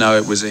don't know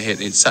it was a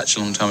hit. It's such a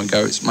long time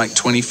ago. It's like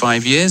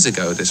 25 years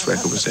ago this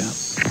record was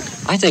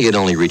out. I think it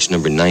only reached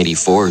number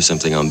 94 or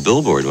something on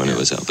Billboard when it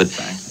was out. But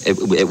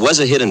it was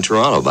a hit in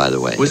Toronto, by the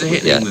way. It was a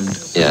hit in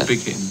England. Yeah. A big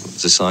hit.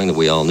 It's a song that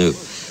we all knew.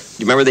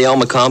 You remember the El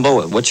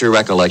Macombo? What's your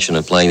recollection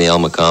of playing the El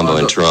Macombo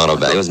in Toronto?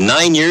 It was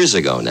 9 years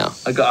ago now.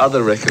 I got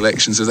other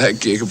recollections of that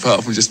gig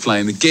apart from just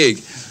playing the gig.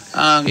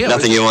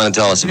 Nothing you want to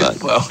tell us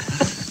about? Well,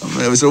 I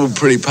mean, it was all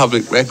pretty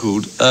public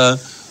record.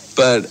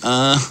 But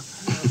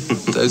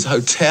those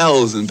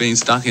hotels and being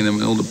stuck in them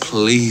and all the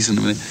police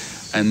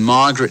and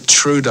Margaret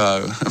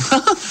Trudeau.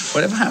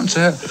 Whatever happened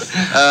to her?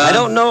 I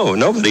don't know.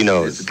 Nobody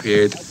knows.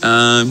 Disappeared.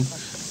 I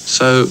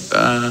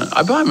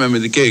remember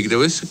the gig. There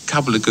was a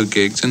couple of good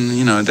gigs, and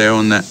they're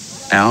on that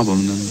album.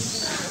 And,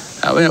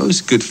 it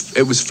was good.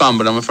 It was fun,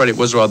 but I'm afraid it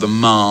was rather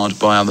marred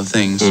by other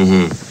things.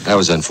 Mm-hmm. That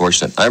was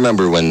unfortunate. I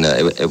remember when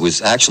it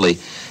was actually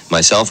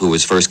myself who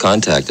was first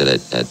contacted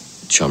at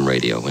Chum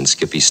Radio when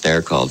Skippy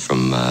Snare called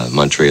from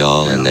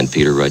Montreal, and then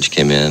Peter Rudge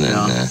came in,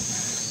 and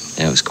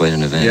it was quite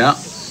an event. Yeah.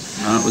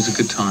 No, it was a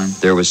good time.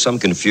 There was some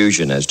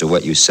confusion as to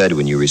what you said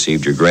when you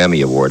received your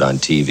Grammy Award on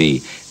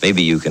TV.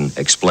 Maybe you can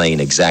explain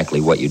exactly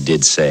what you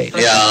did say.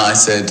 Yeah, I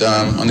said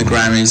on the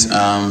Grammys,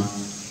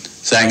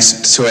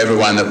 thanks to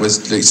everyone that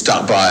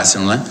stuck by us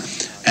and all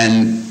that.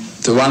 And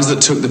the ones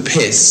that took the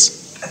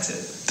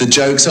piss, the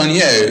joke's on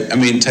you. I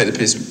mean, take the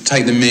piss,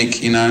 take the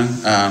mick,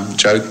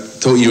 joke.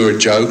 Thought you were a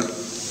joke.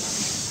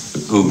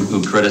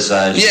 Who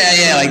criticized?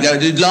 Yeah, like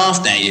they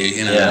laughed at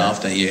you,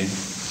 laughed at you.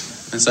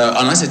 And so,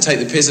 and I said, take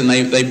the piss, and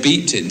they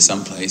beeped it in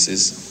some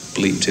places,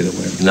 bleeped it or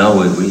whatever. No,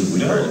 we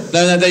heard it.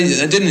 No, they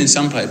didn't in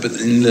some places, but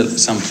in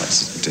some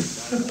places we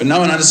did. But no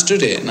one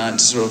understood it, and I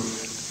just sort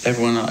of,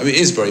 everyone, I mean, it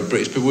is very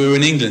British, but we were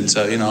in England,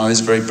 so, I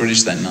was very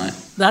British that night.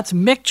 That's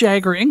Mick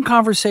Jagger in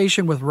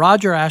conversation with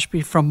Roger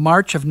Ashby from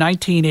March of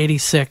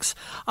 1986.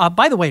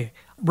 By the way,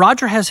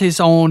 Roger has his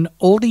own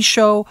oldie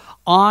show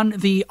on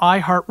the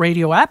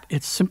iHeartRadio app.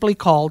 It's simply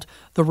called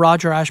the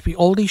Roger Ashby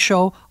Oldie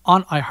Show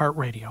on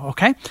iHeartRadio,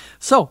 okay?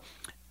 So,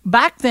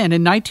 back then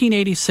in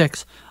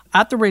 1986,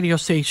 at the radio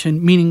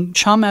station, meaning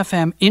Chum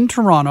FM in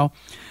Toronto,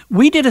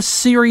 we did a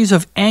series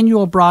of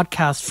annual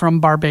broadcasts from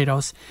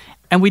Barbados,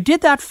 and we did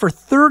that for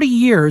 30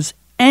 years,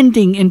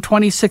 ending in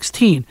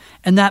 2016.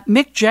 And that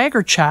Mick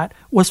Jagger chat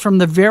was from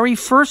the very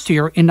first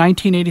year in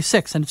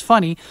 1986. And it's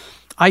funny,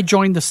 I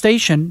joined the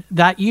station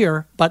that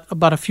year, but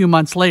about a few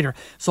months later.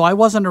 So I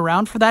wasn't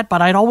around for that,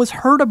 but I'd always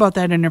heard about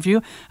that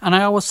interview, and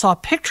I always saw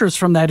pictures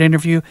from that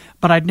interview,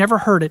 but I'd never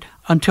heard it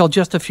until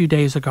just a few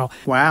days ago.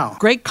 Wow.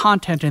 Great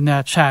content in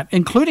that chat,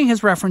 including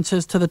his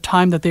references to the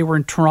time that they were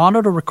in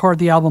Toronto to record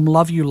the album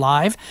Love You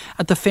Live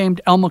at the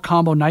famed El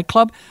Macombo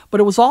nightclub, but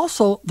it was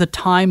also the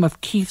time of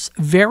Keith's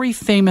very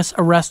famous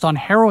arrest on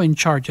heroin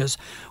charges,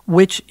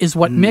 which is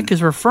what Mick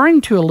is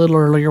referring to a little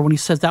earlier when he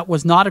says that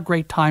was not a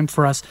great time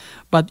for us.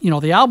 But,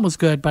 the album was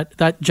good, but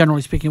that,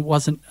 generally speaking,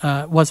 wasn't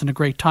a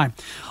great time.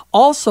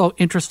 Also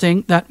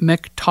interesting that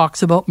Mick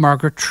talks about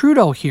Margaret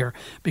Trudeau here,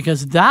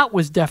 because that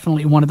was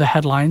definitely one of the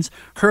headlines,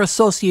 her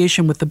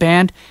association with the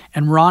band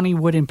and Ronnie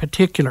Wood in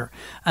particular.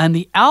 And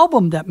the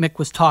album that Mick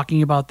was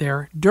talking about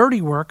there,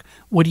 Dirty Work,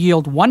 would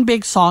yield one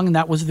big song, and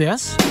that was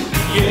this.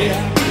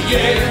 Yeah,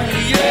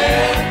 yeah,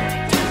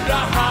 yeah, the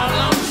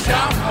Harlem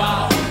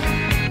Shuffle.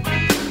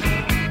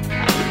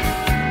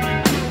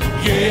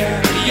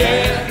 Yeah,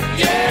 yeah,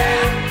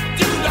 yeah,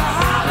 do the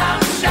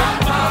Harlem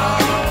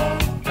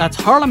Shuffle. That's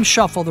Harlem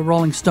Shuffle, the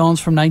Rolling Stones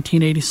from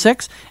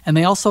 1986, and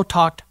they also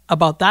talked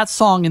about that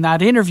song in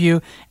that interview,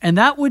 and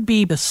that would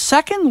be the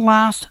second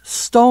last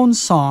Stones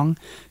song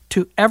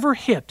to ever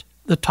hit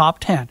the top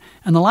 10.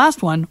 And the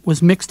last one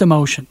was Mixed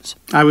Emotions.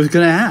 I was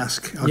going to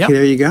ask. Okay,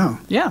 There you go.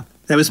 Yeah.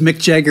 That was Mick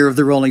Jagger of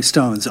the Rolling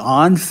Stones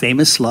on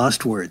Famous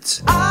Lost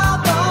Words.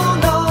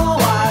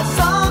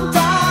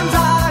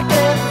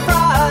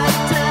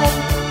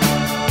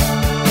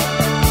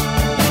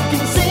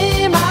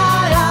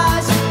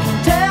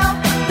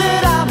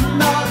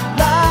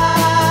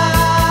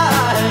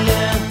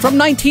 From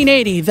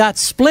 1980,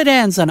 that's Split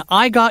Enz and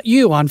I Got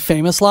You on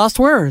Famous Lost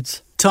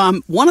Words.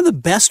 Tom, one of the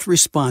best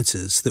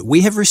responses that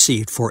we have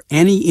received for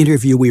any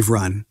interview we've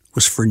run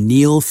was for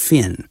Neil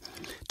Finn,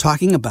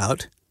 talking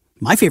about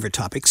my favorite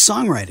topic,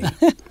 songwriting.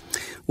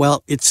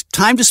 Well, it's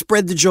time to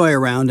spread the joy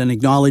around and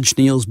acknowledge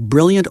Neil's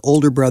brilliant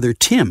older brother,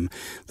 Tim,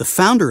 the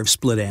founder of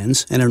Split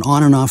Enz and an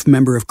on and off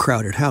member of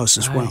Crowded House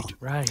as well.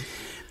 Right.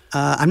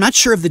 I'm not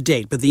sure of the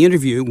date, but the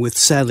interview, with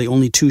sadly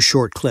only 2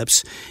 short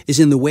clips, is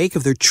in the wake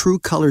of their True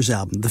Colors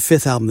album, the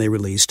 5th album they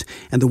released,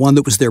 and the one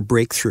that was their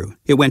breakthrough.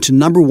 It went to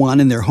number 1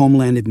 in their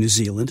homeland of New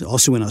Zealand,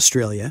 also in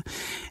Australia,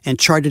 and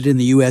charted in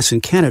the US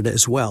and Canada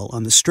as well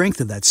on the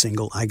strength of that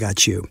single, I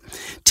Got You.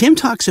 Tim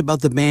talks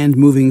about the band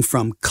moving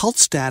from cult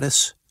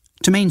status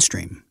to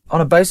mainstream.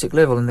 On a basic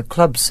level, in the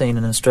club scene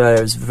in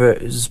Australia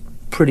is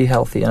pretty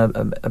healthy,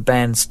 and a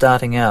band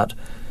starting out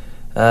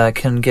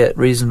can get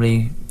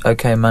reasonably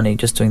okay money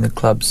just doing the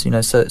clubs,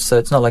 so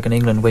it's not like in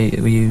England where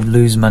you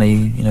lose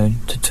money,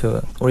 to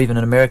tour, or even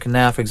in America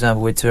now, for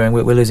example, we're touring,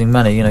 we're losing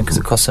money, because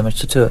it costs so much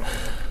to tour.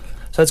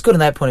 So it's good in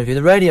that point of view.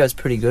 The radio is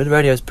pretty good. The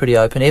radio is pretty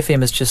open.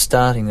 FM is just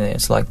starting there.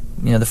 It's like,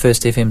 the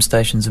first FM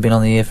stations have been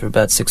on the air for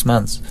about 6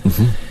 months.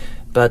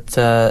 But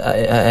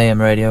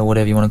AM radio,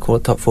 whatever you want to call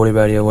it, top 40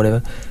 radio,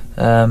 whatever.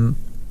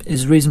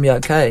 is reasonably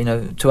okay. You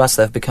know, to us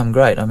they've become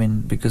great. I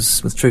mean,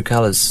 because with True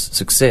Colour's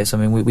success, I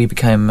mean, we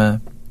became. I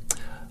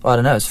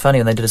don't know. It's funny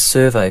when they did a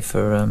survey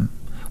for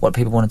what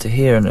people wanted to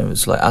hear, and it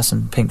was like us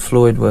and Pink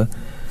Floyd were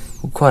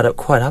quite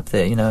up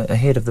there. You know,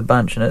 ahead of the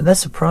bunch, and that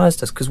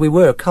surprised us because we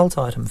were a cult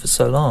item for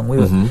so long. We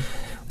were the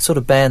sort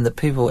of band that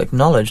people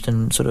acknowledged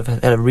and sort of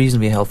had a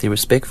reasonably healthy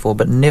respect for,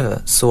 but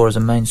never saw as a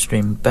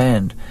mainstream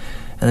band.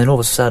 And then all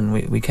of a sudden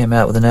we came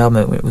out with an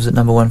album that was at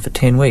number 1 for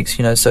 10 weeks,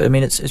 you know. So, I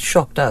mean, it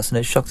shocked us and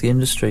it shocked the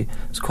industry.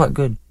 It's quite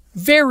good.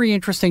 Very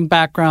interesting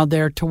background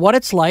there to what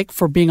it's like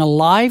for being a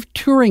live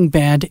touring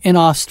band in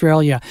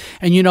Australia.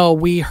 And, you know,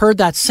 we heard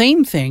that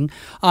same thing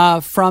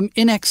from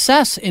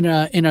INXS in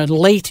a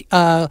late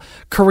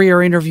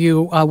career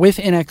interview with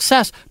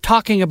INXS,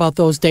 talking about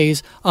those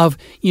days of,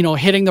 you know,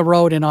 hitting the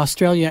road in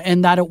Australia,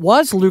 and that it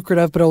was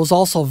lucrative, but it was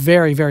also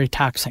very, very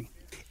taxing.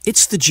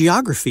 It's the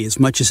geography as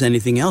much as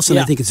anything else, and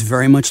I think it's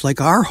very much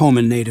like our home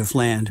and native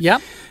land.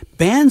 Yep.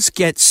 Bands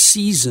get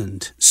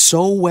seasoned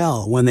so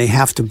well when they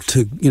have to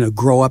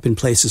grow up in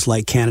places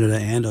like Canada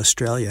and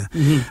Australia.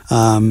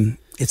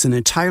 It's an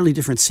entirely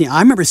different scene. I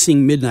remember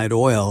seeing Midnight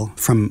Oil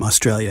from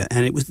Australia,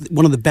 and it was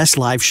one of the best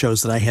live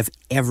shows that I have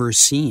ever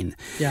seen.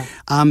 Yeah.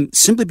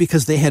 Simply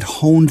because they had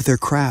honed their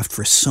craft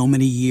for so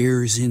many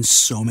years in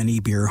so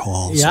many beer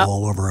halls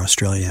all over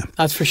Australia.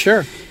 That's for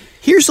sure.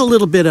 Here's a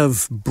little bit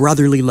of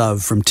Brotherly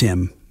Love from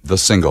Tim. The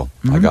single,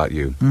 I Got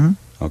You.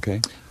 Okay.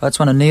 Well, it's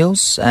one of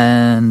Neil's,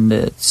 and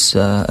it's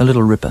a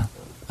little ripper.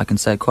 I can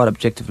say quite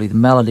objectively. The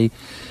melody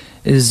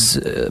is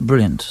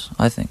brilliant,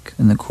 I think,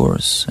 in the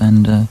chorus.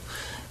 And,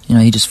 you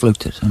know, he just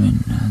fluked it. I mean,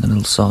 the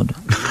little sod.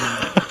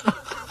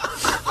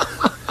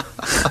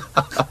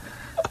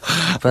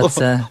 But,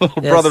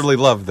 brotherly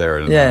love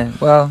there. Yeah,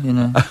 well, you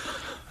know.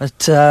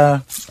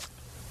 But...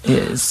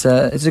 it's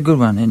a good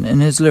one,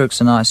 and his lyrics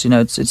are nice. You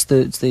know, it's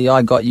the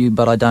I got you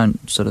but I don't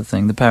sort of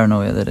thing, the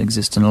paranoia that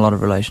exists in a lot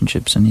of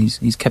relationships, and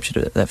he's captured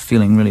that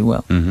feeling really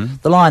well.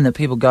 The line that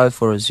people go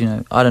for is, you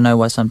know, I don't know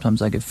why sometimes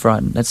I get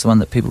frightened. That's the one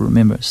that people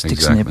remember. It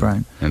sticks in their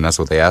brain. And that's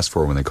what they ask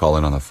for when they call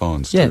in on the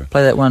phones, Yeah, too.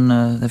 play that one,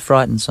 the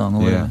Frightened song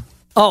or whatever.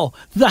 Oh,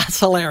 that's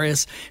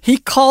hilarious. He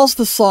calls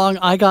the song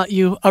I Got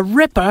You a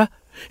ripper.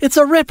 It's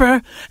a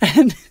ripper.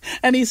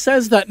 And he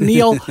says that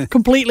Neil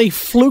completely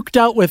fluked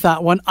out with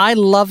that one. I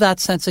love that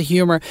sense of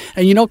humor.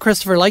 And you know,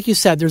 Christopher, like you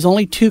said, there's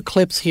only 2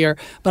 clips here,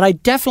 but I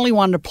definitely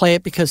wanted to play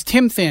it because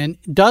Tim Finn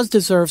does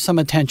deserve some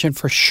attention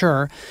for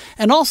sure.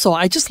 And also,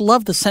 I just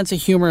love the sense of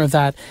humor of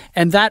that.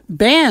 And that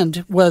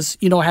band was,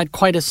 you know, had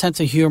quite a sense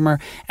of humor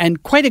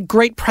and quite a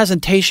great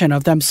presentation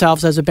of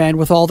themselves as a band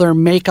with all their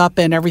makeup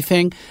and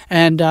everything.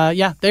 And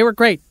yeah, they were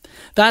great.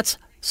 That's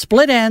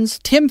Split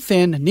Enz, Tim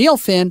Finn, Neil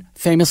Finn,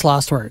 Famous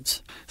Last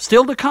Words.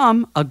 Still to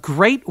come, a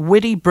great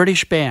witty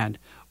British band.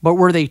 But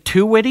were they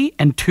too witty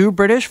and too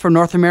British for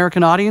North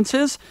American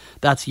audiences?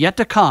 That's yet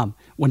to come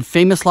when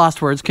Famous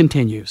Last Words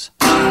continues.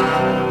 I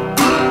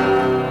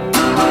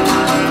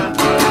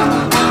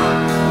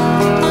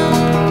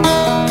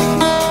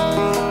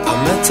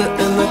met her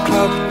in the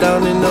club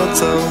down in Old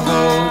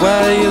Soho,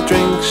 where you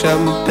drink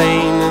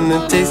champagne and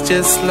it tastes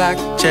just like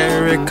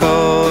cherry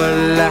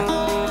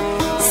cola.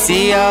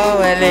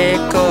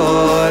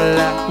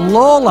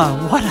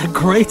 Lola, what a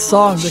great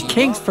song. The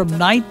Kinks from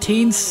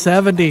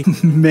 1970.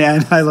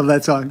 Man, I love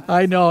that song.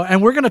 I know,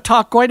 and we're going to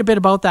talk quite a bit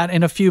about that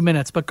in a few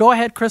minutes. But go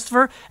ahead,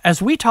 Christopher,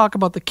 as we talk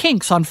about the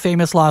Kinks on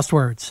Famous Last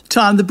Words.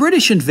 Tom, the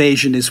British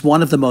invasion is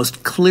one of the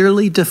most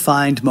clearly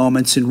defined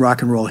moments in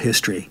rock and roll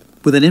history,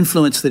 with an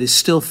influence that is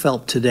still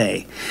felt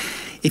today.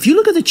 If you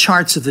look at the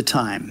charts of the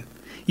time,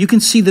 you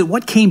can see that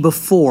what came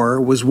before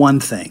was one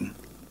thing,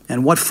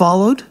 and what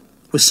followed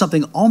was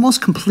something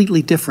almost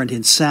completely different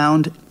in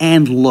sound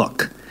and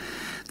look.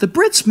 The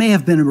Brits may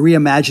have been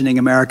reimagining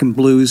American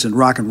blues and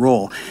rock and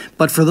roll,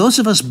 but for those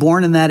of us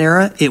born in that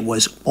era, it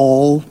was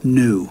all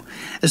new.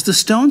 As the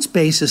Stones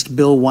bassist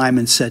Bill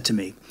Wyman said to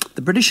me,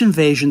 the British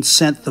invasion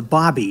sent the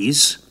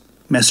Bobbies,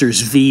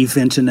 Messrs. V,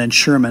 Vinton, and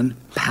Sherman,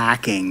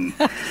 packing.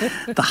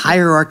 The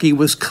hierarchy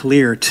was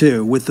clear,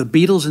 too, with the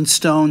Beatles and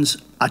Stones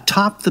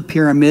atop the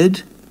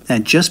pyramid,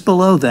 and just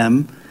below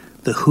them,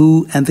 the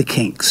Who and the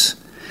Kinks.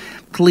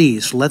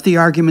 Please, let the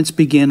arguments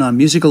begin on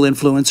musical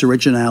influence,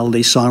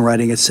 originality,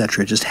 songwriting,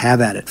 etc. Just have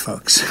at it,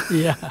 folks.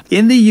 Yeah.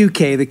 In the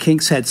UK, the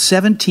Kinks had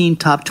 17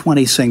 top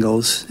 20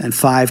 singles and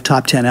 5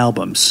 top 10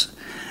 albums.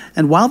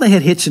 And while they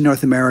had hits in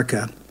North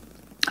America,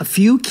 a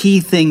few key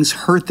things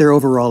hurt their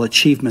overall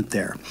achievement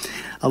there.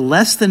 A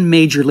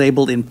less-than-major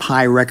label in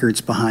Pie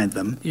Records behind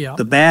them,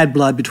 the bad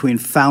blood between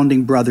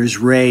founding brothers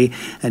Ray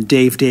and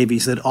Dave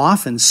Davies that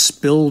often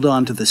spilled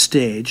onto the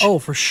stage. Oh,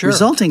 for sure.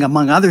 Resulting,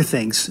 among other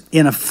things,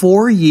 in a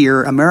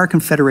 4-year American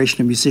Federation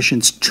of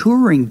Musicians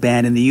touring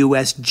ban in the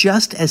U.S.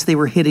 just as they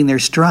were hitting their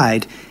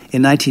stride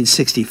in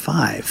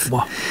 1965.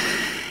 Wow.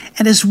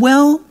 And as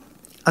well,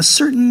 a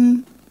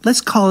certain,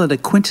 let's call it a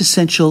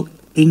quintessential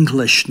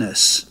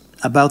Englishness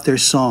about their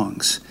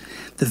songs.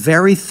 The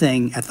very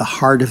thing at the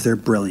heart of their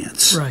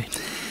brilliance. Right.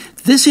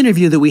 This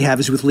interview that we have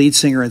is with lead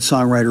singer and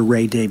songwriter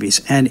Ray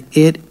Davies, and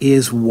it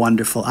is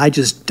wonderful. I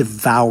just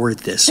devoured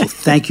this, so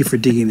thank you for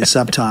digging this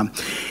up, Tom.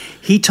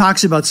 He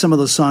talks about some of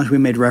those songs we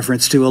made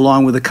reference to,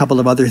 along with a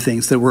couple of other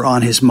things that were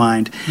on his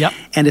mind. Yep.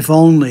 And if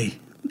only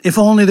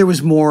there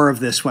was more of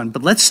this one.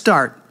 But let's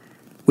start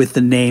with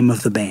the name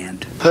of the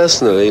band.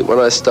 Personally, when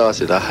I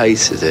started, I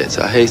hated it.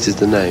 I hated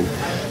the name.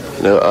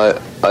 You know,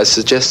 I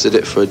suggested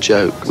it for a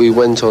joke. We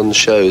went on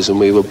shows and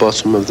we were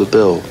bottom of the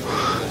bill,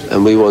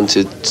 and we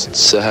wanted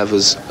to have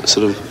us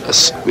sort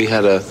of we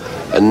had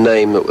a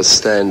name that would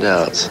stand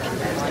out.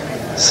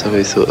 So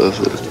we thought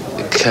of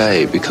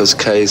K, because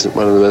K is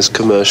one of the most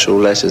commercial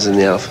letters in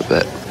the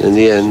alphabet. In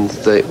the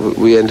end,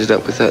 we ended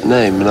up with that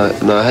name,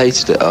 and I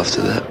hated it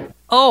after that.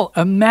 Oh,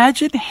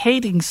 imagine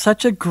hating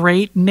such a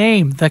great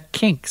name, The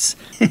Kinks.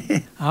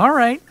 All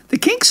right. The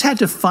Kinks had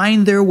to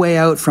find their way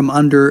out from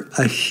under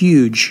a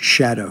huge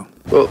shadow.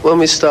 Well, when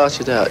we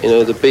started out, you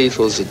know, the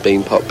Beatles had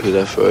been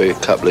popular for a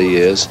couple of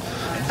years,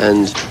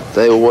 and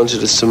they all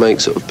wanted us to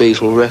make sort of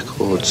Beatle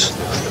records.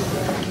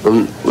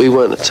 And we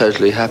weren't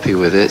totally happy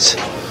with it,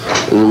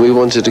 and we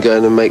wanted to go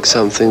in and make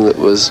something that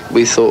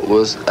we thought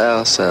was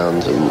our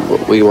sound and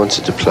what we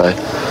wanted to play.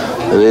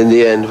 And in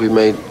the end, we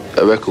made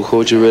a record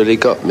called You Really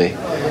Got Me,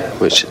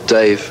 which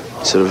Dave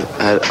sort of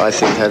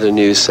had a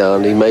new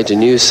sound. He made a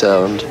new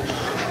sound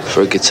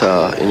for a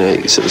guitar. You know,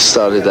 he sort of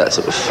started that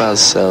sort of fuzz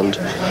sound,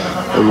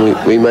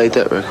 and we made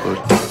that record.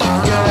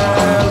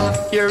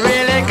 Girl, you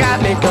really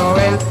got me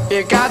going.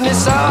 You got me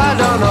so I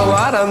don't know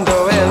what I'm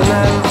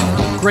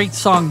doing. Great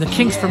song, The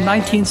Kinks from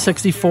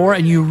 1964,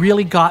 and You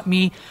Really Got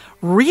Me.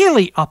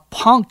 Really a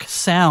punk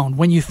sound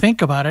when you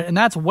think about it, and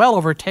that's well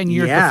over 10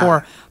 years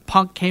before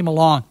punk came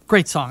along.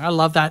 Great song. I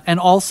love that. And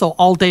also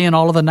All Day and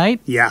All of the Night.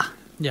 Yeah.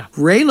 Yeah.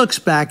 Ray looks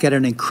back at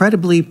an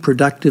incredibly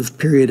productive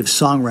period of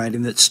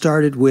songwriting that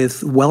started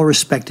with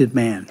Well-Respected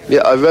Man.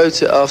 Yeah, I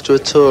wrote it after a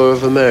tour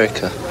of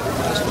America.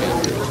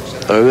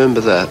 I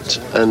remember that,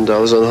 and I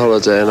was on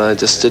holiday and I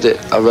just did it.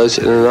 I wrote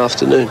it in an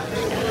afternoon.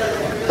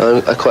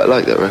 I quite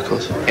like that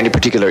record. Any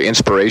particular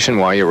inspiration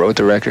why you wrote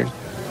the record?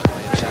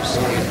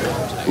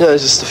 No,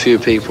 just a few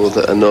people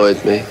that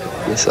annoyed me,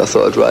 so I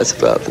thought I'd write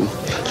about them.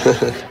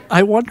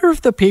 I wonder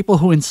if the people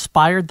who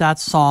inspired that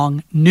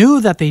song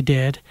knew that they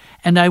did,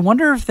 and I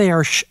wonder if they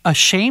are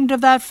ashamed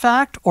of that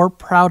fact or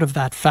proud of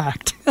that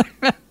fact.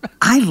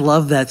 I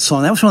love that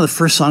song. That was one of the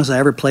first songs I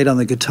ever played on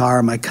the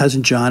guitar. My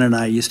cousin John and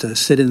I used to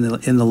sit in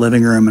the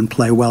living room and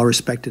play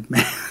Well-Respected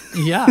Man.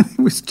 Yeah. It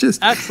was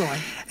just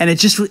excellent. And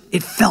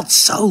it felt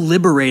so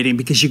liberating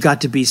because you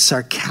got to be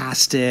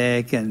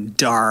sarcastic and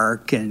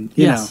dark and,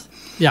 you know.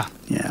 Yeah.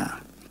 Yeah.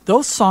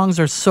 Those songs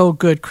are so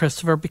good,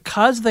 Christopher,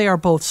 because they are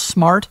both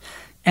smart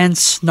and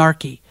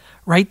snarky,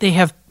 right? They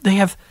have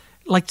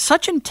like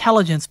such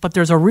intelligence, but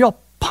there's a real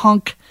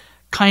punk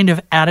kind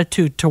of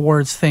attitude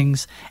towards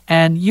things.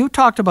 And you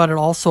talked about it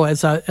also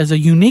as a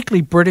uniquely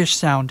British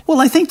sound.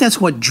 Well, I think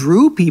that's what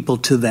drew people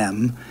to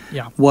them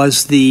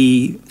was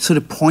the sort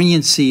of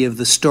poignancy of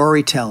the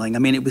storytelling. I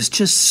mean, it was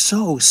just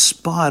so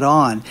spot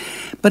on.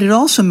 But it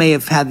also may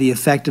have had the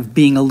effect of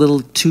being a little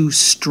too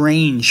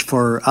strange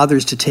for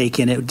others to take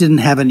in. It didn't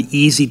have an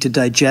easy to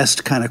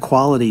digest kind of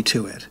quality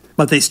to it.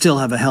 But they still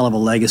have a hell of a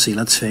legacy,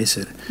 let's face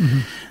it.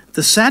 Mm-hmm.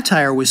 The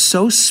satire was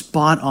so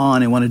spot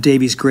on in one of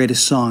Davies'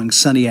 greatest songs,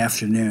 Sunny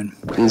Afternoon.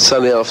 And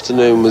Sunny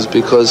Afternoon was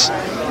because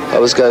I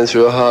was going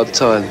through a hard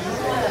time.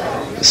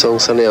 The song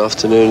Sunny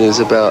Afternoon is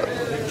about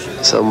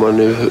someone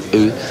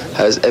who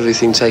has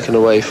everything taken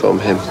away from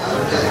him.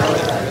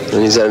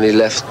 And he's only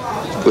left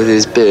with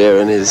his beer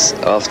and his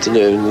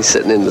afternoon. He's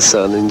sitting in the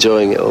sun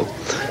enjoying it all,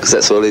 because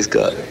that's all he's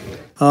got.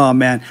 Oh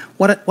man,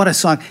 what a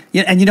song!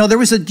 Yeah, and there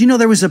was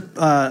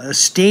a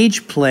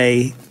stage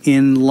play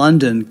in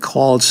London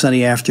called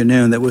Sunny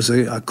Afternoon that was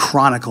a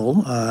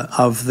chronicle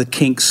of the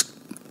Kinks'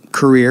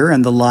 career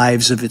and the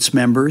lives of its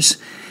members,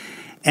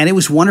 and it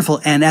was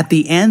wonderful. And at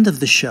the end of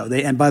the show,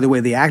 and by the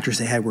way, the actors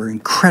they had were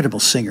incredible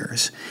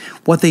singers.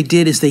 What they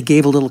did is they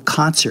gave a little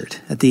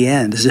concert at the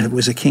end, as if it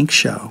was a Kinks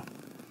show.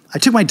 I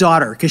took my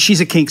daughter, because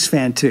she's a Kinks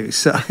fan too,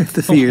 so a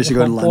few years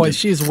ago in London. Boy,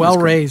 she's well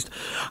raised.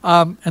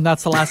 And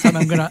that's the last time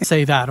I'm going to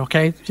say that,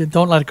 okay?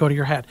 Don't let it go to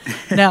your head.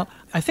 Now,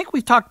 I think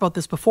we've talked about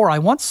this before. I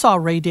once saw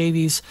Ray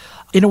Davies,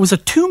 and it was a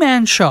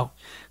two-man show.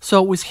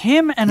 So it was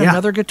him and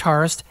another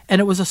guitarist, and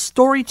it was a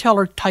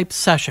storyteller-type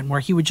session where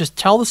he would just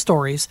tell the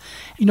stories.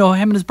 Him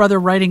and his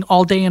brother writing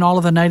All Day and All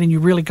of the Night and You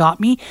Really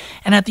Got Me.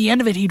 And at the end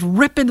of it, he'd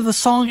rip into the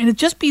song, and it'd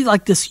just be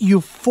like this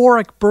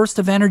euphoric burst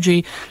of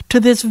energy to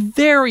this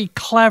very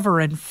clever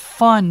and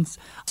fun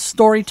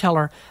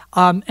storyteller.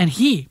 And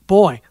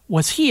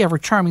was he ever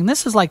charming.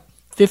 This is like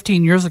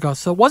 15 years ago,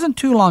 so it wasn't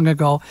too long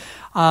ago.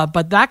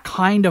 But that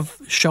kind of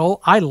show,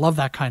 I love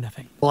that kind of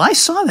thing. Well, I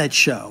saw that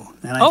show,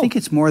 and I think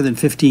it's more than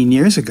 15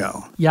 years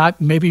ago. Yeah,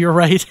 maybe you're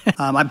right.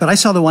 But I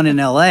saw the one in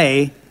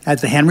L.A.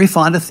 at the Henry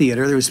Fonda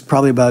Theater. There was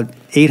probably about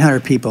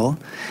 800 people,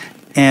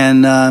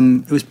 and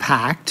it was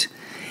packed.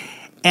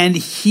 And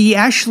he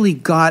actually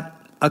got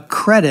a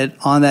credit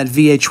on that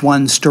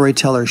VH1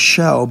 Storyteller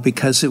show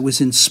because it was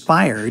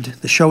inspired,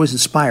 the show was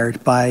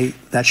inspired by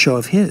that show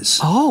of his.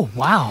 Oh,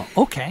 wow.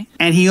 Okay.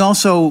 And he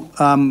also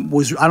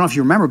was, I don't know if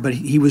you remember, but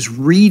he was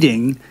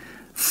reading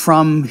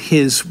from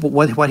his,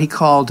 what he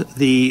called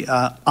the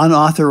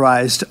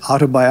unauthorized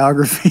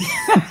autobiography.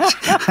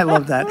 I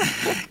love that.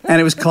 And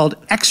it was called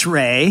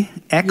X-Ray,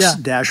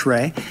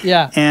 X-Ray.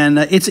 Yeah. And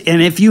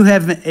if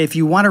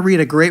you want to read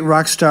a great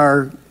rock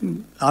star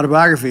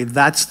autobiography,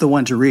 that's the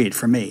one to read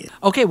for me.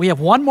 Okay, we have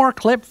one more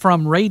clip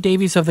from Ray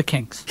Davies of the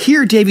Kinks.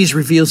 Here, Davies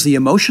reveals the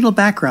emotional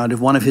background of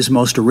one of his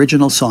most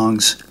original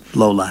songs,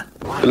 Lola.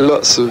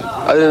 Lots of,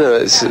 I don't know,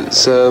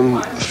 it's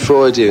a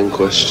Freudian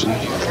question,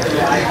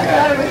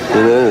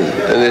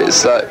 and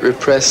it's like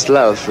repressed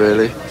love,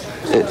 really.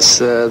 It's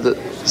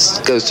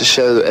that goes to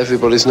show that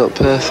everybody's not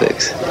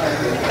perfect,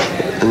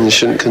 and you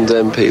shouldn't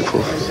condemn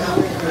people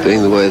for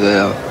being the way they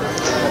are.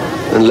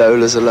 And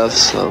Lola's a love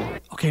song.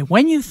 Okay,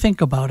 when you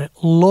think about it,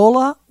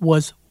 Lola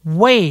was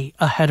way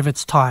ahead of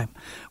its time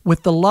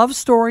with the love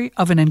story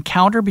of an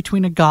encounter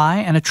between a guy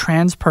and a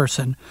trans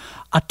person,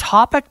 a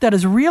topic that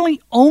is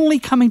really only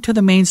coming to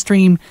the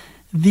mainstream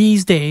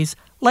these days,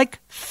 like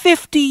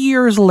 50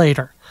 years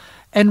later.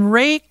 And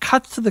Ray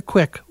cuts to the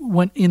quick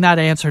in that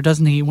answer,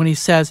 doesn't he, when he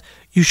says,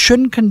 you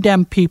shouldn't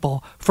condemn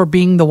people for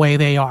being the way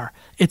they are.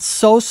 It's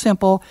so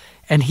simple,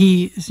 and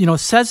he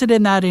says it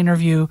in that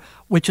interview,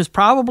 which is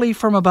probably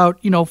from about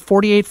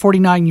 48,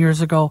 49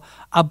 years ago,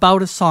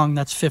 about a song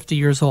that's 50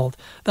 years old.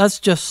 That's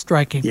just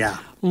striking. Yeah.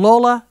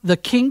 Lola, the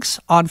Kinks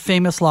on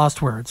Famous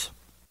Lost Words.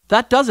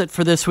 That does it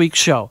for this week's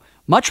show.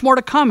 Much more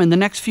to come in the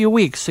next few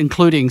weeks,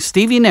 including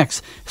Stevie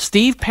Nicks,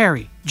 Steve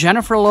Perry,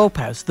 Jennifer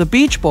Lopez, the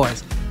Beach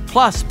Boys,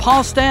 plus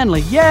Paul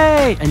Stanley,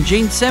 yay, and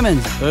Gene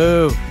Simmons,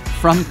 boo,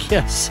 from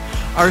Kiss.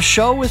 Our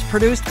show was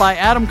produced by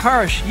Adam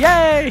Karish,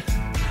 yay!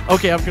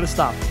 Okay, I'm going to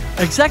stop.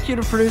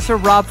 Executive producer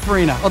Rob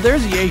Farina. Oh,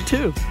 there's yay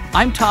too.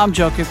 I'm Tom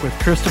Jokic with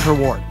Christopher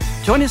Ward.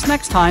 Join us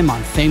next time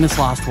on Famous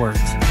Lost Words.